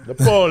bush. The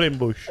pollen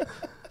bush.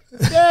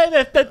 Yeah,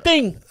 that's the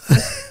thing.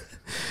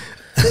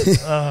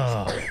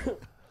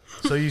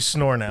 So you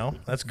snore now.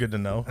 That's good to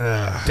know.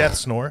 Death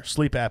snore,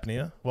 sleep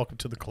apnea. Welcome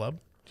to the club.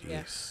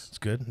 Yes. It's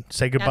good.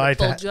 Say Gotta goodbye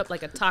fold to. you up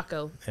like a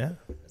taco. Yeah.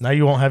 Now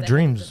you won't have The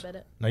dreams.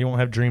 better. Now you won't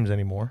have dreams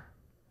anymore.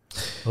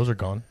 Those are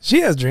gone. She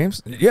has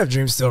dreams. You have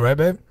dreams still, right,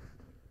 babe?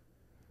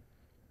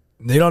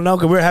 They don't know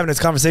because we're having this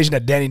conversation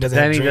that Danny doesn't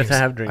have Danny dreams.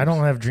 doesn't have dreams. I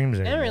don't have dreams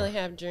I anymore. don't really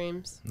have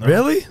dreams. No.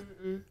 Really?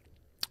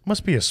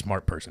 Must be a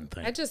smart person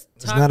thing. I just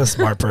It's talk. not a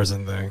smart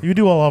person thing. You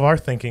do all of our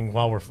thinking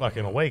while we're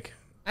fucking awake.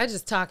 I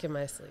just talk in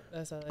my sleep.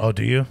 That's all. Oh,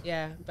 do you?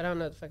 Yeah, but I don't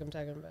know what the fuck I'm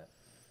talking about.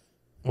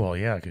 Well,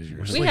 yeah, because you're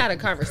We asleep. had a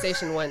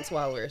conversation once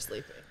while we were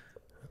sleeping.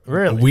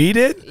 Really? We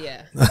did?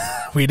 Yeah.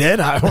 We did?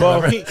 I don't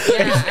Well, remember.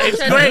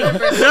 it's I'm great. trying to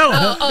remember.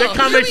 No, Oh, the oh.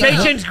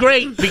 conversation's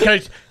great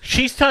because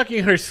she's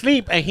talking her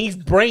sleep and he's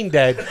brain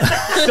dead.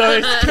 So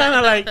it's kind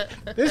of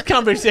like this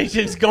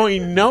conversation's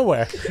going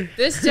nowhere.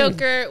 This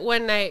joker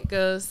one night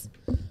goes,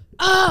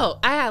 "Oh,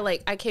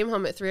 I came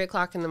home at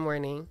 3:00 in the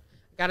morning,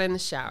 got in the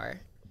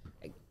shower,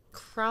 I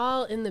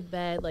crawl in the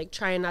bed, like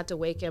trying not to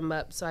wake him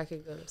up so I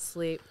could go to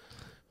sleep.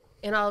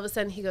 And all of a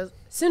sudden he goes,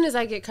 as soon as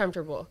I get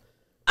comfortable,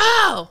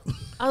 oh,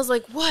 I was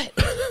like, what?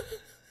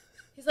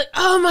 He's like,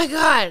 oh my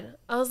God.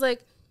 I was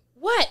like,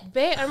 what,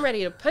 babe? I'm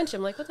ready to punch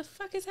him. Like, what the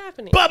fuck is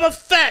happening? Bubba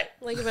Fett.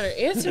 Like, you better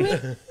answer me.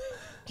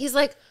 He's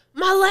like,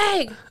 my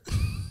leg.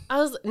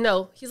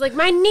 No. He's like,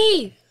 my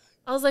knee.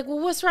 I was like, well,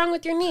 what's wrong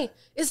with your knee?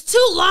 It's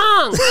too long.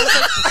 I was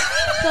like,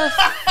 the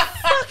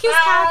fuck is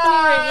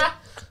happening right here?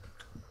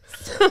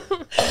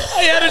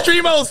 I had a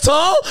dream I was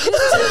tall.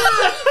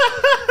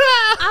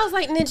 I was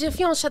like, Ninja, if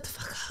you don't shut the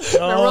fuck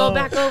up. And I roll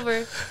back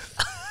over.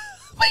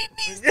 My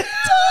knees are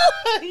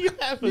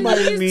tall. My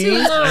He's knees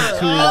too are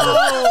too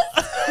long.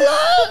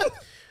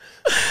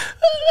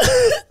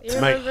 You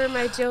remember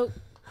my joke?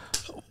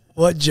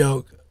 What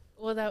joke?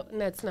 Well,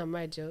 that's not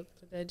my joke,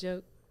 but that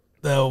joke.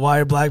 The why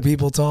are black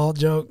people tall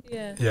joke?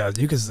 Yeah. Yeah,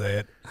 you can say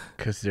it.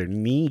 Because they're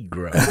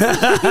Negro.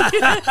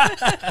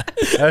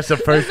 That's the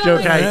first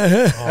joke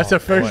That's the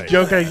first boy.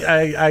 joke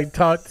I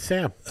taught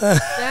Sam.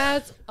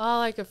 That's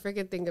all I could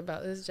freaking think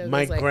about. This joke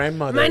My is like,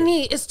 grandmother- my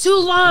knee is too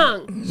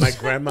long. My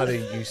grandmother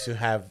used to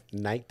have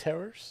night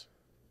terrors.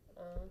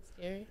 Oh,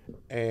 scary.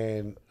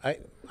 And I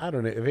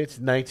don't know if it's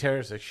night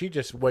terrors. Like she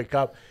just wake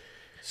up.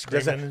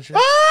 Screaming and shit.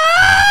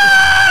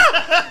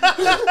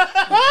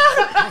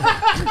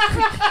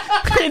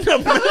 In the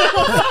middle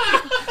of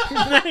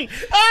the night.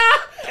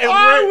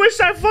 I wish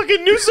I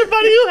fucking knew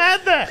somebody who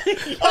had that.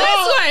 This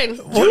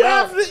one. You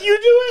have you do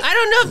it? I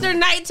don't know if they're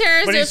night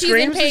terrors But or he if he's in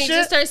screams and pain. He shit?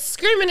 just starts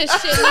screaming and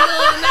shit in the middle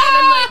of the night. And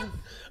I'm like,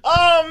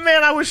 Oh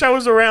man, I wish I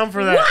was around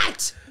for that.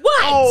 what?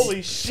 What?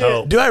 Holy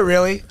shit! Do I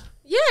really?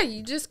 Yeah,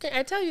 you just,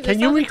 I tell you this Can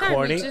you all the record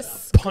time. it?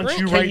 Just Punch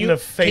you right in the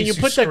face. Can you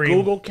put the scream.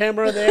 Google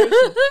camera there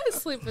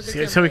sleep with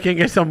the so we can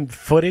get some camera.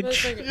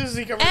 footage?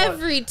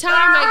 Every time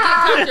I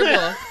get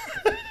comfortable.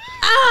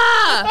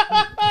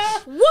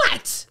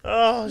 What?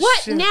 Oh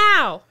What shit.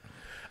 now?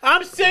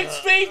 I'm 6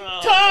 feet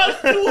tall,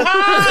 too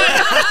high.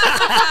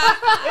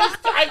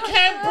 I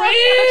can't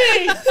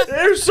breathe.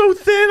 They're so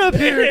thin up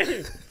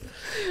here.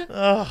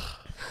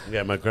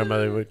 Yeah, my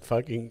grandmother would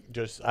fucking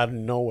just out of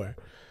nowhere.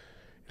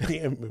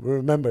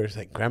 Remember, it's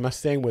like grandma's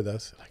staying with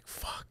us. Like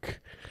fuck.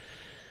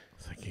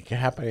 It's like it can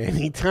happen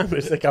anytime.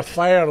 It's like a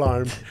fire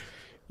alarm.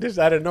 Just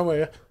out of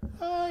nowhere.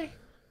 Hi.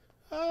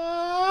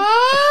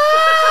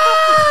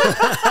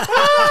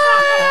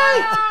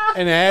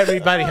 And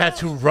everybody had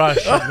to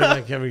rush.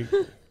 Like every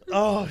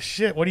Oh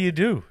shit! What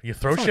do? You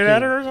throw shit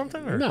at her or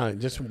something? Or? no,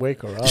 just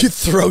wake her up. You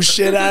throw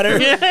shit at her?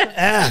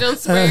 You don't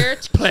swear.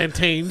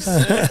 Plantains.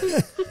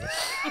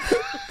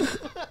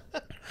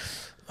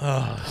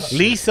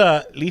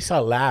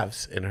 Lisa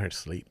laughs in her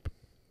sleep.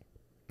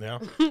 Yeah.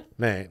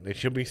 Man,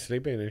 she'll be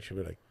sleeping and she'll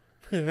be like,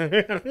 She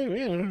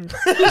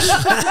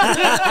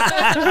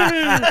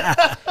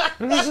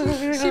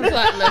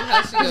plotting on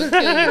how she gonna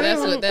kill you.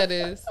 That's what that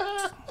is.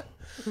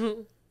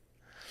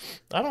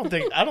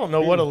 I don't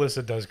know what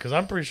Alyssa does because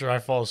I'm pretty sure I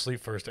fall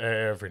asleep first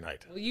every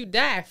night. Well, you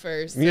die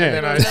first. Yeah. And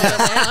then I know what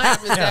the hell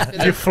happens after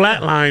You that.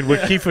 flatline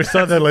with Kiefer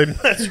Sutherland.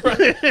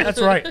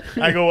 That's right.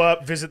 I go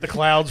up, visit the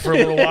clouds for a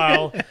little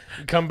while,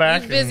 come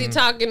back. He's busy and,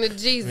 talking to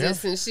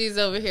Jesus, and she's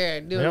over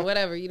here doing Yep.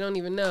 whatever. You don't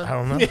even know. I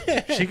don't know.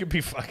 She could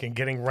be fucking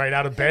getting right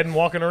out of bed and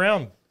walking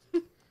around.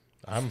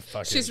 I'm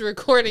fucking. She's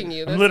recording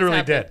you. I'm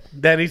literally dead.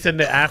 Then he's in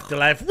the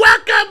afterlife.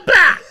 Welcome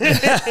back.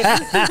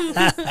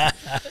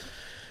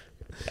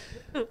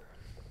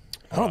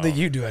 I don't think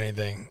you do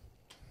anything.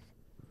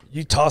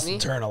 You toss and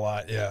turn a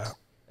lot. Yeah.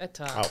 That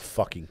talk. I'll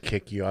fucking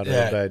kick you out of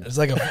Yeah. bed. It's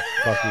like a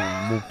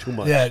Fucking move too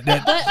much. yeah.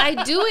 But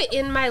I do it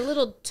in my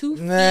little 2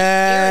 feet Nah,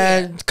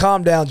 area.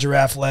 calm down,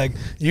 giraffe leg.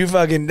 You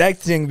fucking that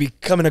thing be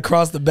coming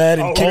across the bed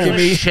and kicking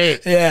me.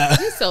 Shit. Yeah.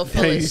 You're so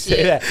full You of say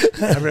shit.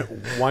 that. I remember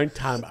one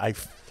time I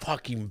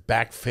fucking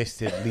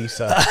back-fisted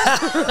Lisa.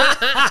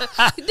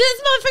 This motherfucker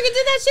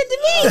did that shit to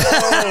me.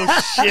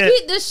 Oh He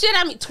shit! beat the shit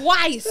out of me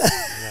twice.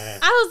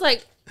 I was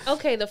like,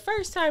 okay, the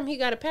first time he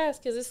got a pass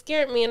because it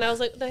scared me, and I was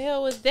like, what the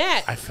hell was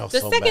that? I felt the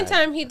so second bad.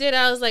 time he did,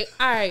 I was like,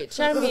 all right,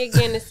 try me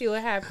again to see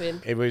what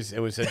happened. It was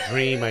a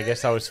dream. I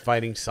guess I was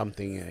fighting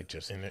something, and it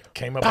just And it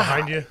came up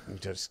behind you.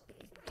 just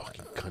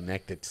fucking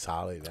connected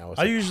solid. I was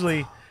I like,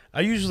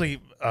 usually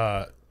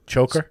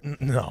choker.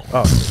 no.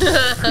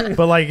 Oh,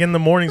 But like in the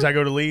mornings, I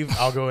go to leave.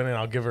 I'll go in and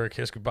I'll give her a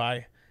kiss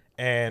goodbye,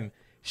 and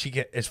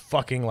it's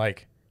fucking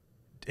like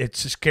it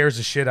scares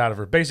the shit out of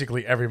her.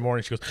 Basically every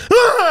morning she goes,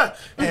 ah!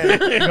 And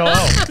I go,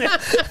 oh.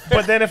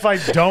 But then if I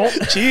don't,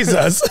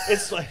 Jesus.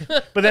 it's like.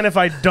 But then if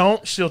I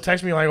don't, she'll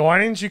text me like, why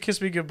didn't you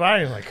kiss me goodbye?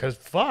 And I'm like, cause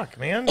fuck,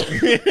 man,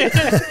 you're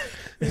gonna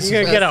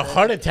get a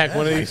heart attack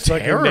one of these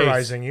fucking days.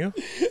 terrorizing you.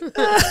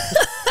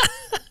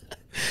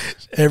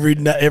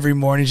 Every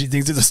morning she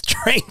thinks it's a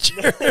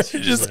stranger.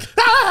 Just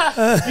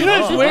You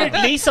know it's weird.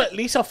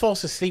 Lisa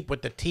falls asleep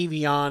with the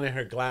TV on and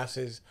her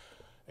glasses,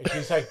 and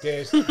she's like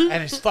this,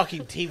 and it's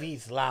fucking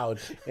TV's loud,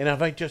 and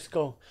if I just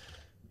go,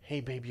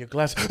 "Hey baby, your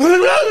glasses,"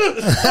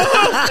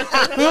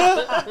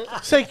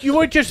 it's like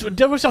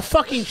there was a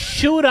fucking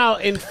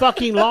shootout in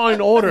fucking Law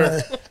and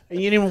Order, and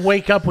you didn't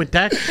wake up with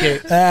that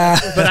shit.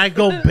 But I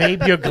go,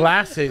 "Babe, your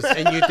glasses,"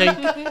 and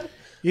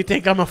you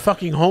think I'm a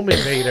fucking home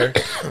invader.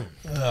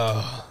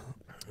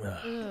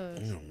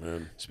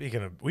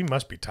 Speaking of, we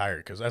must be tired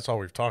because that's all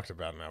we've talked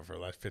about now for the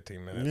last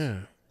 15 minutes. Yeah.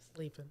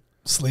 Sleeping.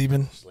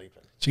 sleeping.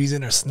 Sleeping. She's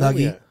in her snuggie.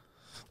 Yeah.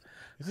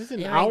 Is this an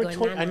Yeah, I hour, ain't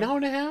going an hour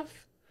and a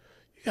half?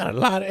 You got a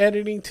lot of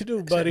editing to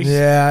do, buddy.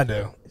 Yeah, I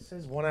do. It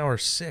says 1 hour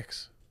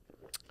 6.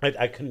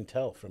 I couldn't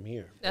tell from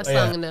here. That's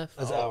Yeah. long enough.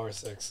 That's hour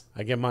 6.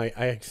 I get my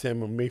eye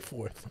exam on May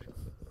 4th.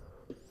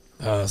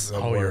 Oh, it's the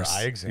Oh, your worst.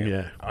 eye exam.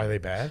 Yeah. Are they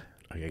bad?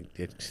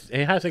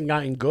 It hasn't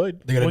gotten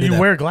good. They're gonna Well, do you that.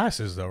 wear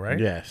glasses though, right?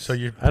 Yes. So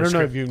you. I don't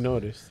know if you've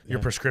noticed. your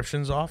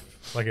prescription's off.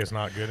 Like it's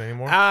not good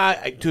anymore.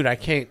 Dude, I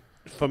can't.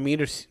 For me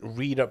to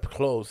read up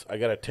close, I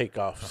gotta take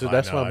off. So I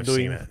that's know, what I'm I've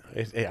doing.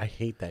 seen I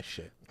hate that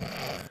shit.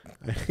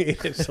 I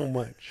hate it so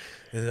much.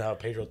 This is how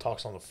Pedro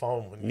talks on the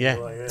phone. When Yeah.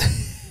 you're like,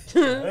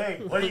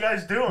 hey, what are you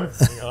guys doing?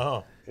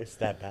 Oh, It's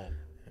that bad.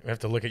 you have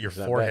to look at your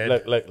That bad.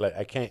 forehead. Look,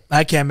 I can't.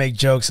 I can't make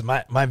jokes.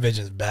 My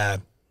vision's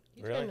bad.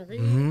 You trying to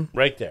read? Mm-hmm.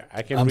 Right there.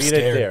 I can I'm read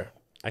scared. it there.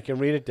 I can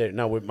read it there.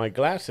 Now with my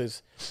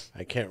glasses,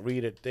 I can't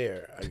read it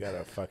there. I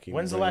gotta fucking.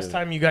 When's the bring last it-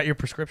 time you got your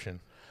prescription?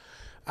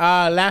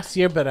 Last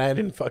year, but I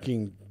didn't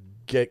fucking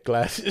get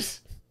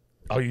glasses.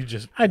 Oh, you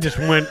just. I just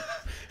went.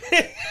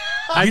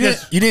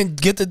 You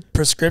didn't get the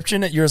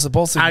prescription that you were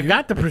supposed to. I use?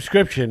 got the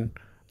prescription.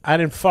 I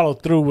didn't follow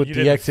through with You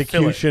the didn't fill it.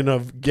 execution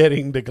of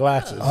getting the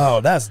glasses.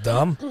 Oh, that's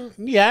dumb.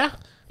 Yeah.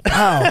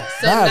 Wow,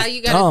 So now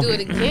you gotta do it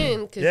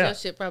again because Yeah. your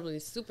shit probably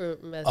super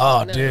messed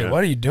Oh, up. now. dude,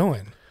 what are you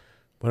doing?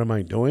 What am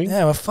I doing?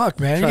 Yeah, well, fuck,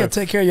 man. You Try gotta to-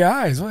 take care of your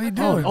eyes. What are you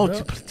doing? Oh,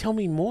 bro? tell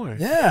me more.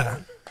 Yeah,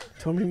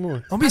 Tell me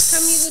more. don't be How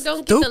come you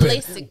don't stupid. get the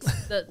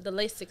LASIK, the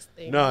LASIK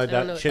thing? No, I don't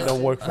know that what shit that don't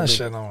is. work for That me.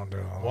 shit I don't do.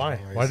 Why?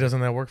 Why doesn't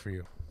that work for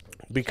you?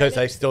 Because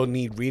I still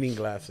need reading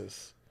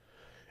glasses.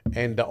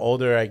 And the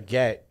older I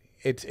get,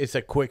 it's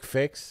a quick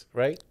fix,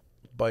 right?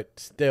 But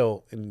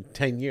still, in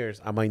 10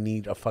 years, I might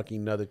need a fucking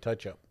another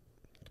touch-up.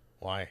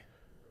 Why?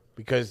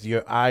 Because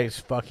your eyes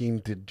fucking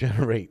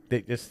degenerate.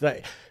 It's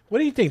like, what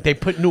do you think? They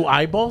put new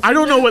eyeballs? I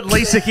don't know what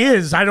LASIK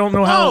is. I don't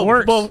know how Oh, it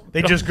works. well-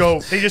 they just go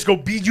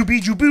beat you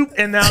boop,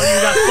 and now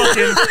you got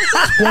fucking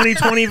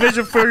 20/20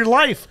 vision for your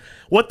life.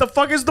 What the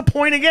fuck is the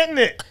point of getting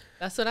it?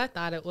 That's what I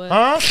thought it was.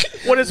 Huh?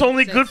 What, it's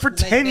only good for Like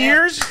 10 that.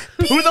 years?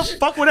 Who the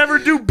fuck would ever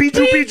do beat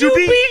you beat? The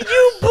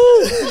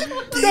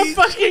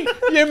fucking,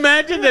 you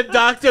imagine the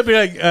doctor be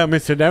like,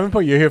 Mr.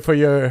 Davenport, you're here for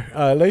your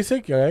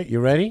LASIK, all right? You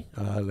ready?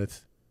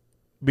 Let's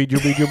beat you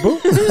boo.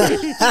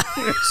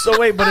 So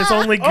wait, but it's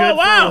only good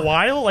wow. for a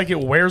while? Like it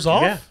wears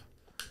off? Yeah.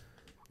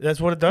 That's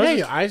what it does? Yeah,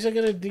 your eyes are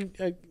gonna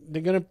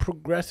they're gonna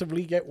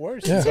progressively get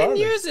worse. Yeah. 10 regardless.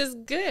 years is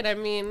good. I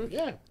mean,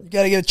 Yeah. You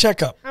gotta get a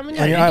checkup. how many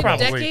on your eyeball.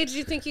 probably- decades do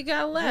you think you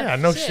got left? Yeah,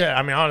 no shit.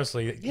 I mean,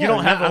 honestly, Yeah, you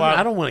don't have a lot.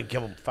 I don't want to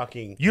give them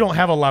fucking. You don't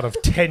have a lot of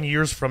 10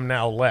 years from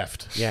now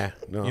left. Yeah,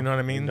 no. You know what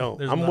I mean? No,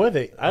 There's I'm not- with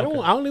it. I Okay.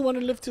 don't. I only want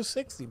to live to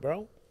 60,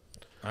 bro.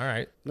 All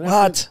right.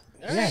 What?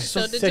 Yeah,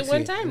 so did it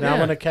one time. Now I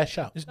want to cash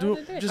out. Just do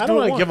it. Just I do don't it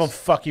want to give him once.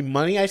 fucking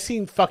money. I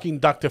seen fucking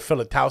Dr.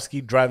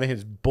 Filatowski driving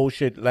his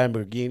bullshit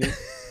Lamborghini.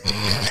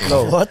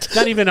 No, What? It's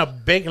not even a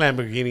big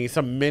Lamborghini. It's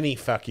a mini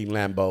fucking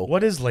Lambo.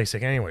 What is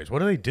LASIK, anyways? What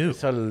do they do?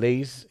 It's a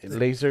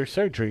laser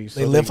surgery. So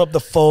They lift up the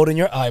fold in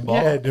your eyeball,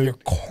 Yeah, in your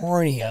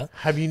cornea,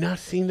 Have you not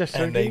seen the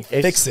surgery? and they It's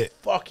fix it.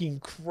 fucking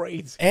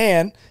crazy.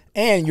 And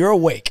you're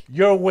awake,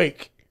 You're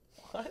awake.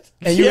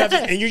 and you have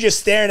Yeah. and you're just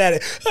staring at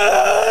it.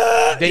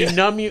 Ah! They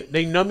numb you.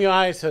 They numb your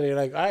eyes, so they're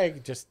like, "All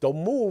right, just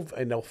don't move,"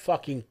 and they'll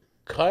fucking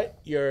cut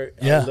your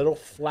little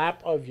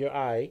flap of your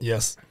eye,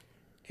 Yes.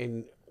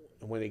 and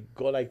when they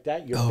go like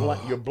that,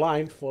 you're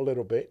blind for a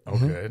little bit, Oh,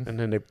 good. and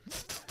then they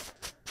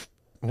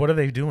What are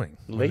they doing?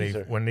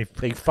 laser. When they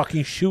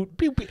fucking shoot.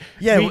 Beep, beep.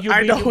 yeah, Beep,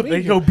 I beep, know. beep, They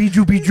beep.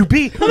 go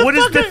beep. What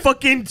does the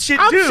fucking shit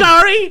I'm do?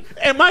 sorry.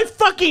 Am I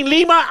fucking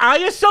Lima Eye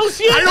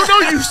Associate? I don't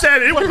know. You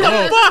said it. What the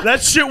No, fuck?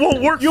 that shit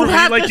won't work You for me.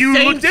 have Like the you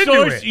same looked into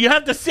source. it. You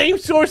have the same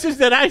sources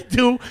that I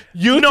do.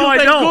 YouTube No, I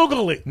and don't.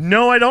 Google it.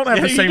 No, I don't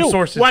have the You same do.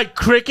 sources. Why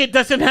Cricket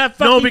doesn't have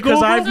fucking No, because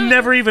Google? I've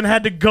never even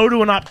had to go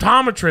to an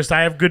optometrist.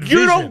 I have good vision.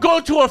 You don't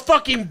go to a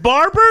fucking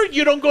barber.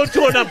 You don't go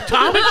to an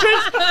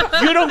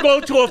optometrist. You don't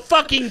go to a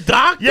fucking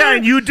doctor. Yeah,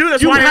 and you do.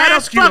 That's why I had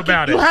asked you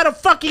about it. You had a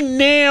fucking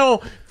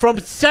nail from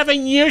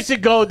 7 years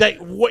ago that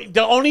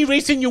the only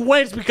reason you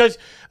went is because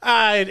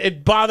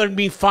it bothered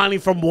me finally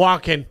from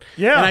walking.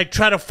 Yeah. And I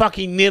tried to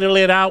fucking needle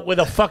it out with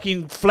a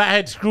fucking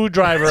flathead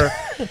screwdriver,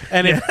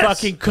 and it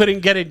fucking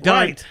couldn't get it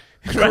done. Right.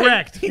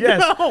 Correct. Yes.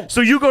 No.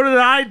 So you go to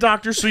the eye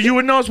doctor, so you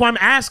would know. That's why I'm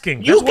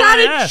asking. You That's why got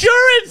I asked.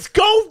 insurance.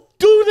 Go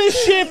do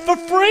this shit for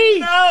free.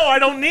 No, I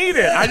don't need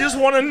it. I just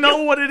want to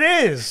know what it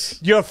is.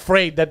 You're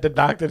afraid that the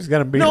doctor's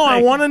gonna be No, I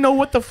like, want to know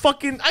what the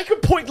fucking. I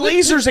could point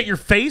lasers at your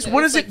face.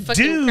 What does It's it like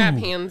fucking do? crab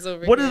hands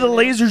over What do here. the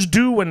lasers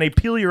do when they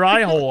peel your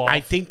eye hole off?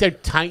 I think they're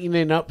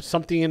tightening up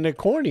something in their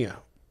cornea.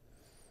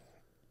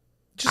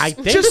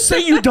 just say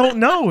you don't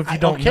know if you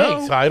don't Okay,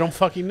 know. so I don't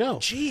fucking know.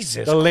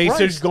 Jesus, The laser's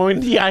Christ. going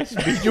in the eyes,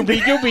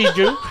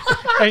 bijou,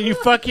 and you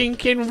fucking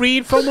can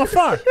read from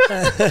afar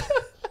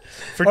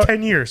for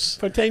 10 years,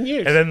 for 10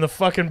 years. and then the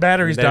fucking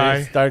batteries then die.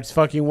 it starts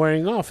fucking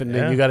wearing off, and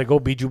then Yeah. you got to go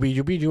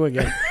bijou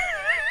again.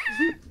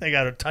 They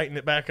got to tighten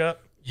it back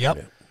up.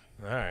 Yep.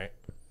 All right.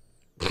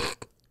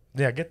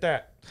 Yeah, get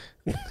that.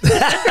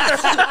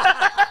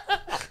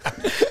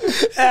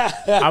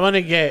 I want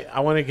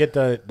to get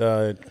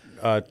the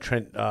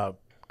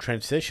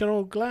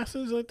transitional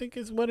glasses. I think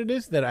is what it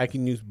is that I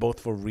can use both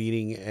for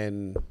reading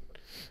and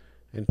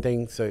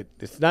things. So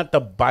it's not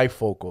the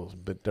bifocals,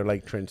 but they're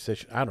like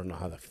transition. I don't know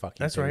how the fucking.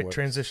 That's thing right. works.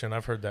 Transition.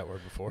 I've heard that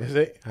word before. Is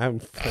it?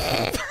 I've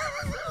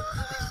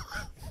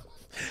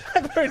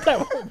heard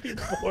that word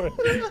before.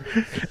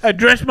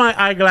 Address my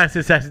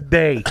eyeglasses as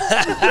they.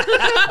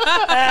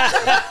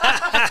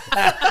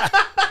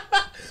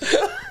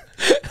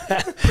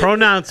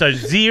 Pronouns are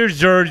zir,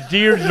 zer,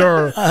 zir,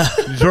 zer,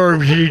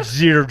 zer, zir,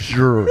 zir,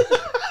 zer.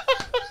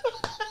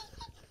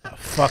 The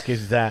fuck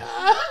is that?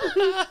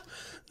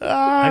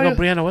 I go,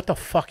 Brianna, what the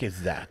fuck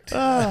is that?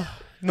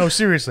 No,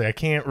 seriously, I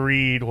can't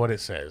read what it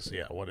says.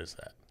 Yeah, what is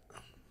that?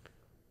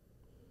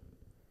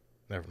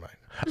 Never mind.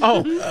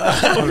 Oh,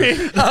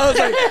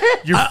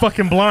 You're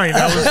fucking blind.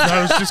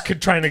 I was just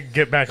trying to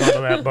get back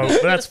onto that boat,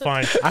 but that's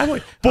fine. I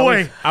was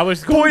Boy,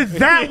 going.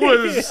 that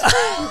was.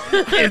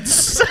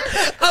 It's.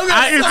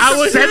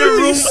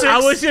 I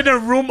was in a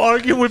room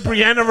arguing with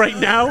Brianna right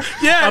now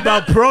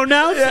about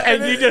pronouns,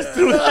 and you just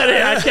threw that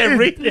in. I can't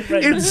read it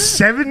right In now.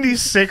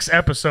 76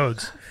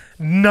 episodes,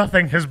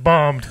 nothing has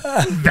bombed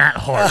that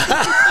hard.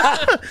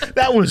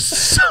 That was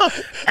so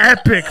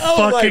epic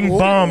fucking like,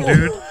 bomb,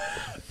 dude.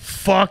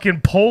 Fucking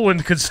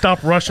Poland could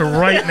stop Russia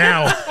right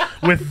now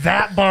with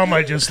that bomb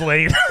I just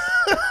laid.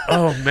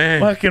 Oh,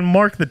 man. Fucking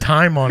mark the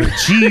time on it.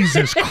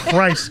 Jesus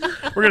Christ.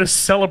 We're going to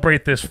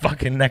celebrate this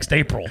fucking next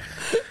April.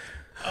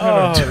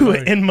 Do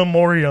it in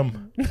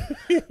memoriam.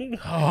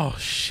 Oh,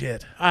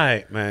 shit. All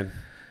right, man.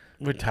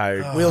 We're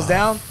tired. Wheels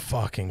down.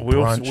 Fucking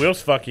Wheels, brunch.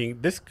 Wheels fucking.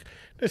 This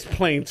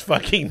plane's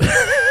fucking.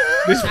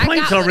 This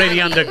plane's got what already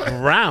I on the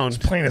ground.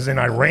 Plane is in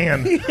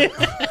Iran.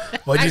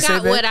 What'd I you say,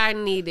 got babe? what I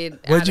needed.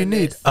 What'd out you of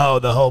need? this. Oh,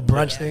 the whole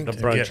brunch thing. The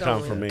brunch get-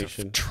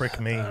 confirmation. Trick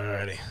me.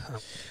 Alrighty.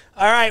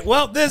 All right.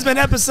 Well, this has been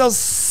episode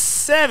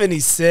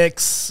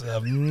 76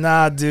 of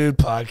Nah Dude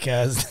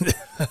Podcast.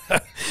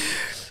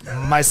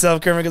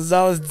 Myself, Kermit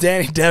Gonzalez,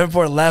 Danny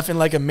Davenport, laughing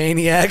like a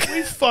maniac.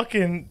 We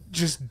fucking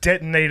just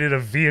detonated a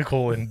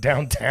vehicle in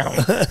downtown.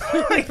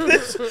 Like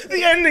this,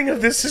 the ending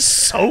of this is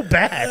so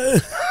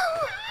bad.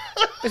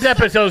 This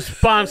episode is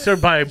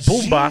sponsored by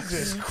Boombox.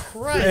 Jesus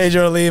Christ.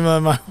 Pedro Lima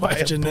and my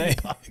wife, Johnne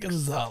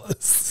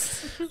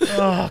Gonzalez.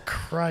 Oh,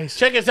 Christ.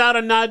 Check us out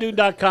on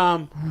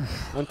nadu.com.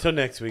 Until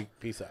next week.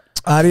 Peace out.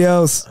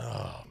 Adios.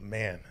 Oh,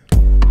 man.